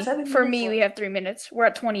 For Yeah, me, 7 for minutes me, we left. have 3 minutes. We're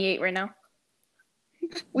at 28 right now.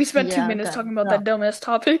 We spent 2 minutes okay. talking about So- that dumbass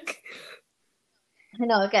topic.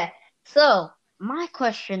 No, okay. So my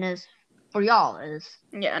question is for y'all is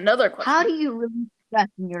Yeah, another question. how do you release stress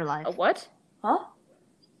in your life? A what? Huh?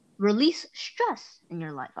 Release stress in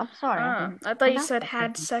your life. I'm sorry. I thought you pronounce said that had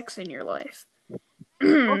correctly. sex in your life.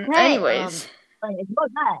 Okay, Anyways. Like, ignore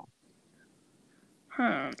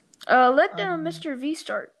that. Let Mr. V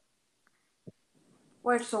start.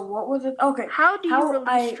 Wait, so what was it? Okay. How do you How release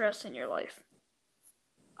I- stress in your life?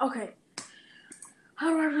 Okay. How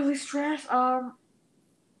do I release stress? I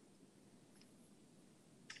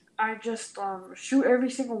just shoot every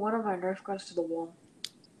single one of my Nerf guns to the wall.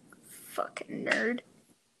 Fucking nerd.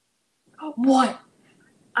 What?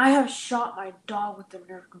 I have shot my dog with the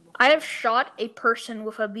Nerf gun before. I have shot a person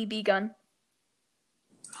with a BB gun.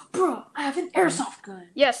 Bro, I have an airsoft gun.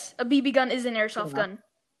 Yes, a BB gun is an airsoft gun.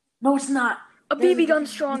 No, it's not. A There's BB gun's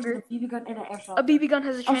difference stronger. between a BB gun and an airsoft A BB gun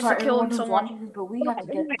has a I'm chance sorry, of killing everyone who's someone. watching this, but we have to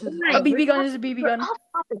get to the A BB gun is a BB gun. Off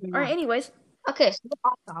topic now. Alright, anyways. Okay, so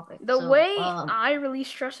off topic. The So, way I release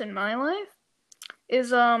stress in my life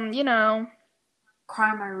is, cry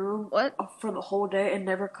in my room what? for the whole day and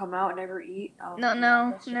never come out, never eat. No,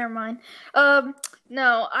 never mind.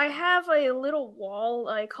 No, I have a little wall.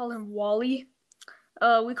 I call him Wally.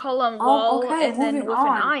 We call him Wall, okay, and then moving with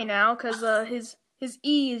on. an I now, because his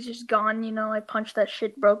E is just gone. I punched that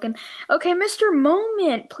shit broken. Okay, Mr.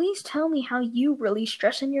 Moment, please tell me how you release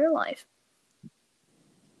stress in your life.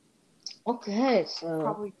 Okay, so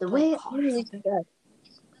Probably the play way I COD or release something.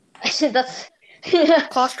 stress. That's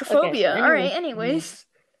Claustrophobia. Okay, so Alright, anyways.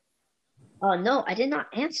 Oh no, I did not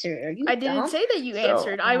answer. Are you I didn't dumb? say that you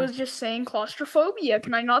answered. I was just saying claustrophobia.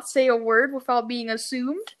 Can I not say a word without being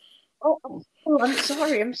assumed? Oh, I'm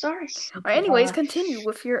sorry. Alright, anyways, continue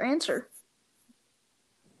with your answer.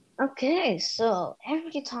 Okay, so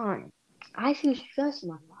every time I feel stress in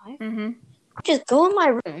my life, Mm-hmm. I just go in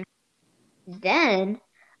my room. Then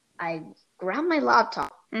I grab my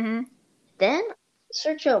laptop. Mm-hmm. Then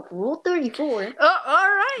search up Rule 34. Oh,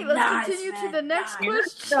 alright, let's Nice, continue to man, the next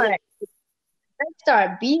nice. question.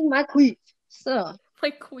 Start being my queen. So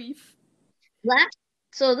My queef.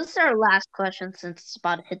 So this is our last question since it's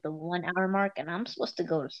about to hit the 1 hour mark and I'm supposed to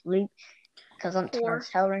go to sleep because I'm tired as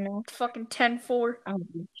hell right now. Fucking 10-4.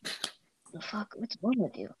 The fuck, what's wrong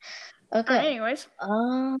with you? Alright, Okay. anyways.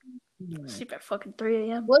 Sleep at fucking 3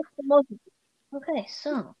 a.m. What's the most? Okay,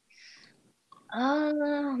 so.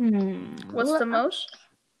 What's the most?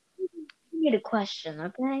 Give me the question,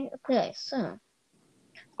 okay? Okay, so.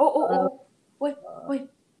 Wait.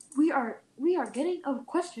 We are getting a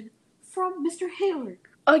question from Mr. Hitler.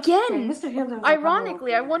 Again! Okay, Mr. Hitler.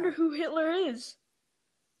 Ironically, I wonder who Hitler is.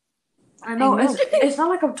 I know. I know. It's not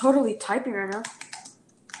like I'm totally typing right now.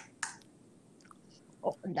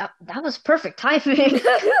 Oh, that was perfect timing.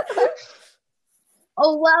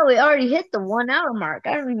 Oh wow, we already hit the 1 hour mark.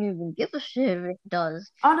 I don't even give a shit if it does.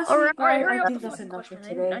 Honestly, Alright, Hurry I up think the that's fucking enough for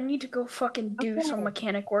question. today. I need to go fucking do some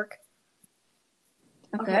mechanic work.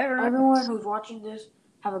 Okay, Okay, alright. everyone who's watching this,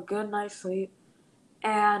 have a good night's sleep,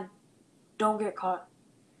 and don't get caught.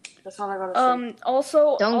 That's all I gotta say.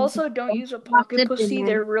 Also don't use a pocket Don't pussy. man.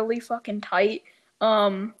 They're really fucking tight.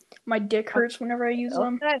 My dick hurts whenever I use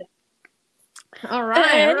them. Okay.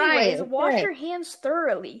 Alright, Anyways, alright. wash Okay. your hands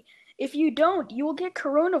thoroughly. If you don't, you will get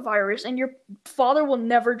coronavirus, and your father will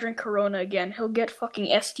never drink Corona again. He'll get fucking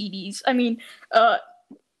STDs. I mean, what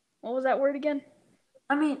was that word again?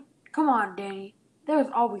 I mean, come on, Danny. There's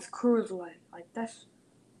always Coors Light. Like that's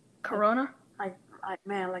Corona?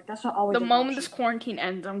 man, like that's not always The an moment this option. quarantine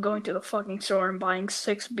ends, I'm going to the fucking store and buying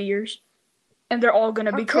 6 beers. And they're all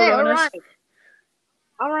gonna be Okay, Coronas.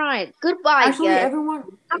 Alright. Goodbye, Actually, guys. everyone,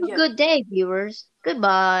 Have a yeah, good day, viewers.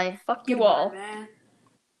 Goodbye. Fuck you goodbye, all. man.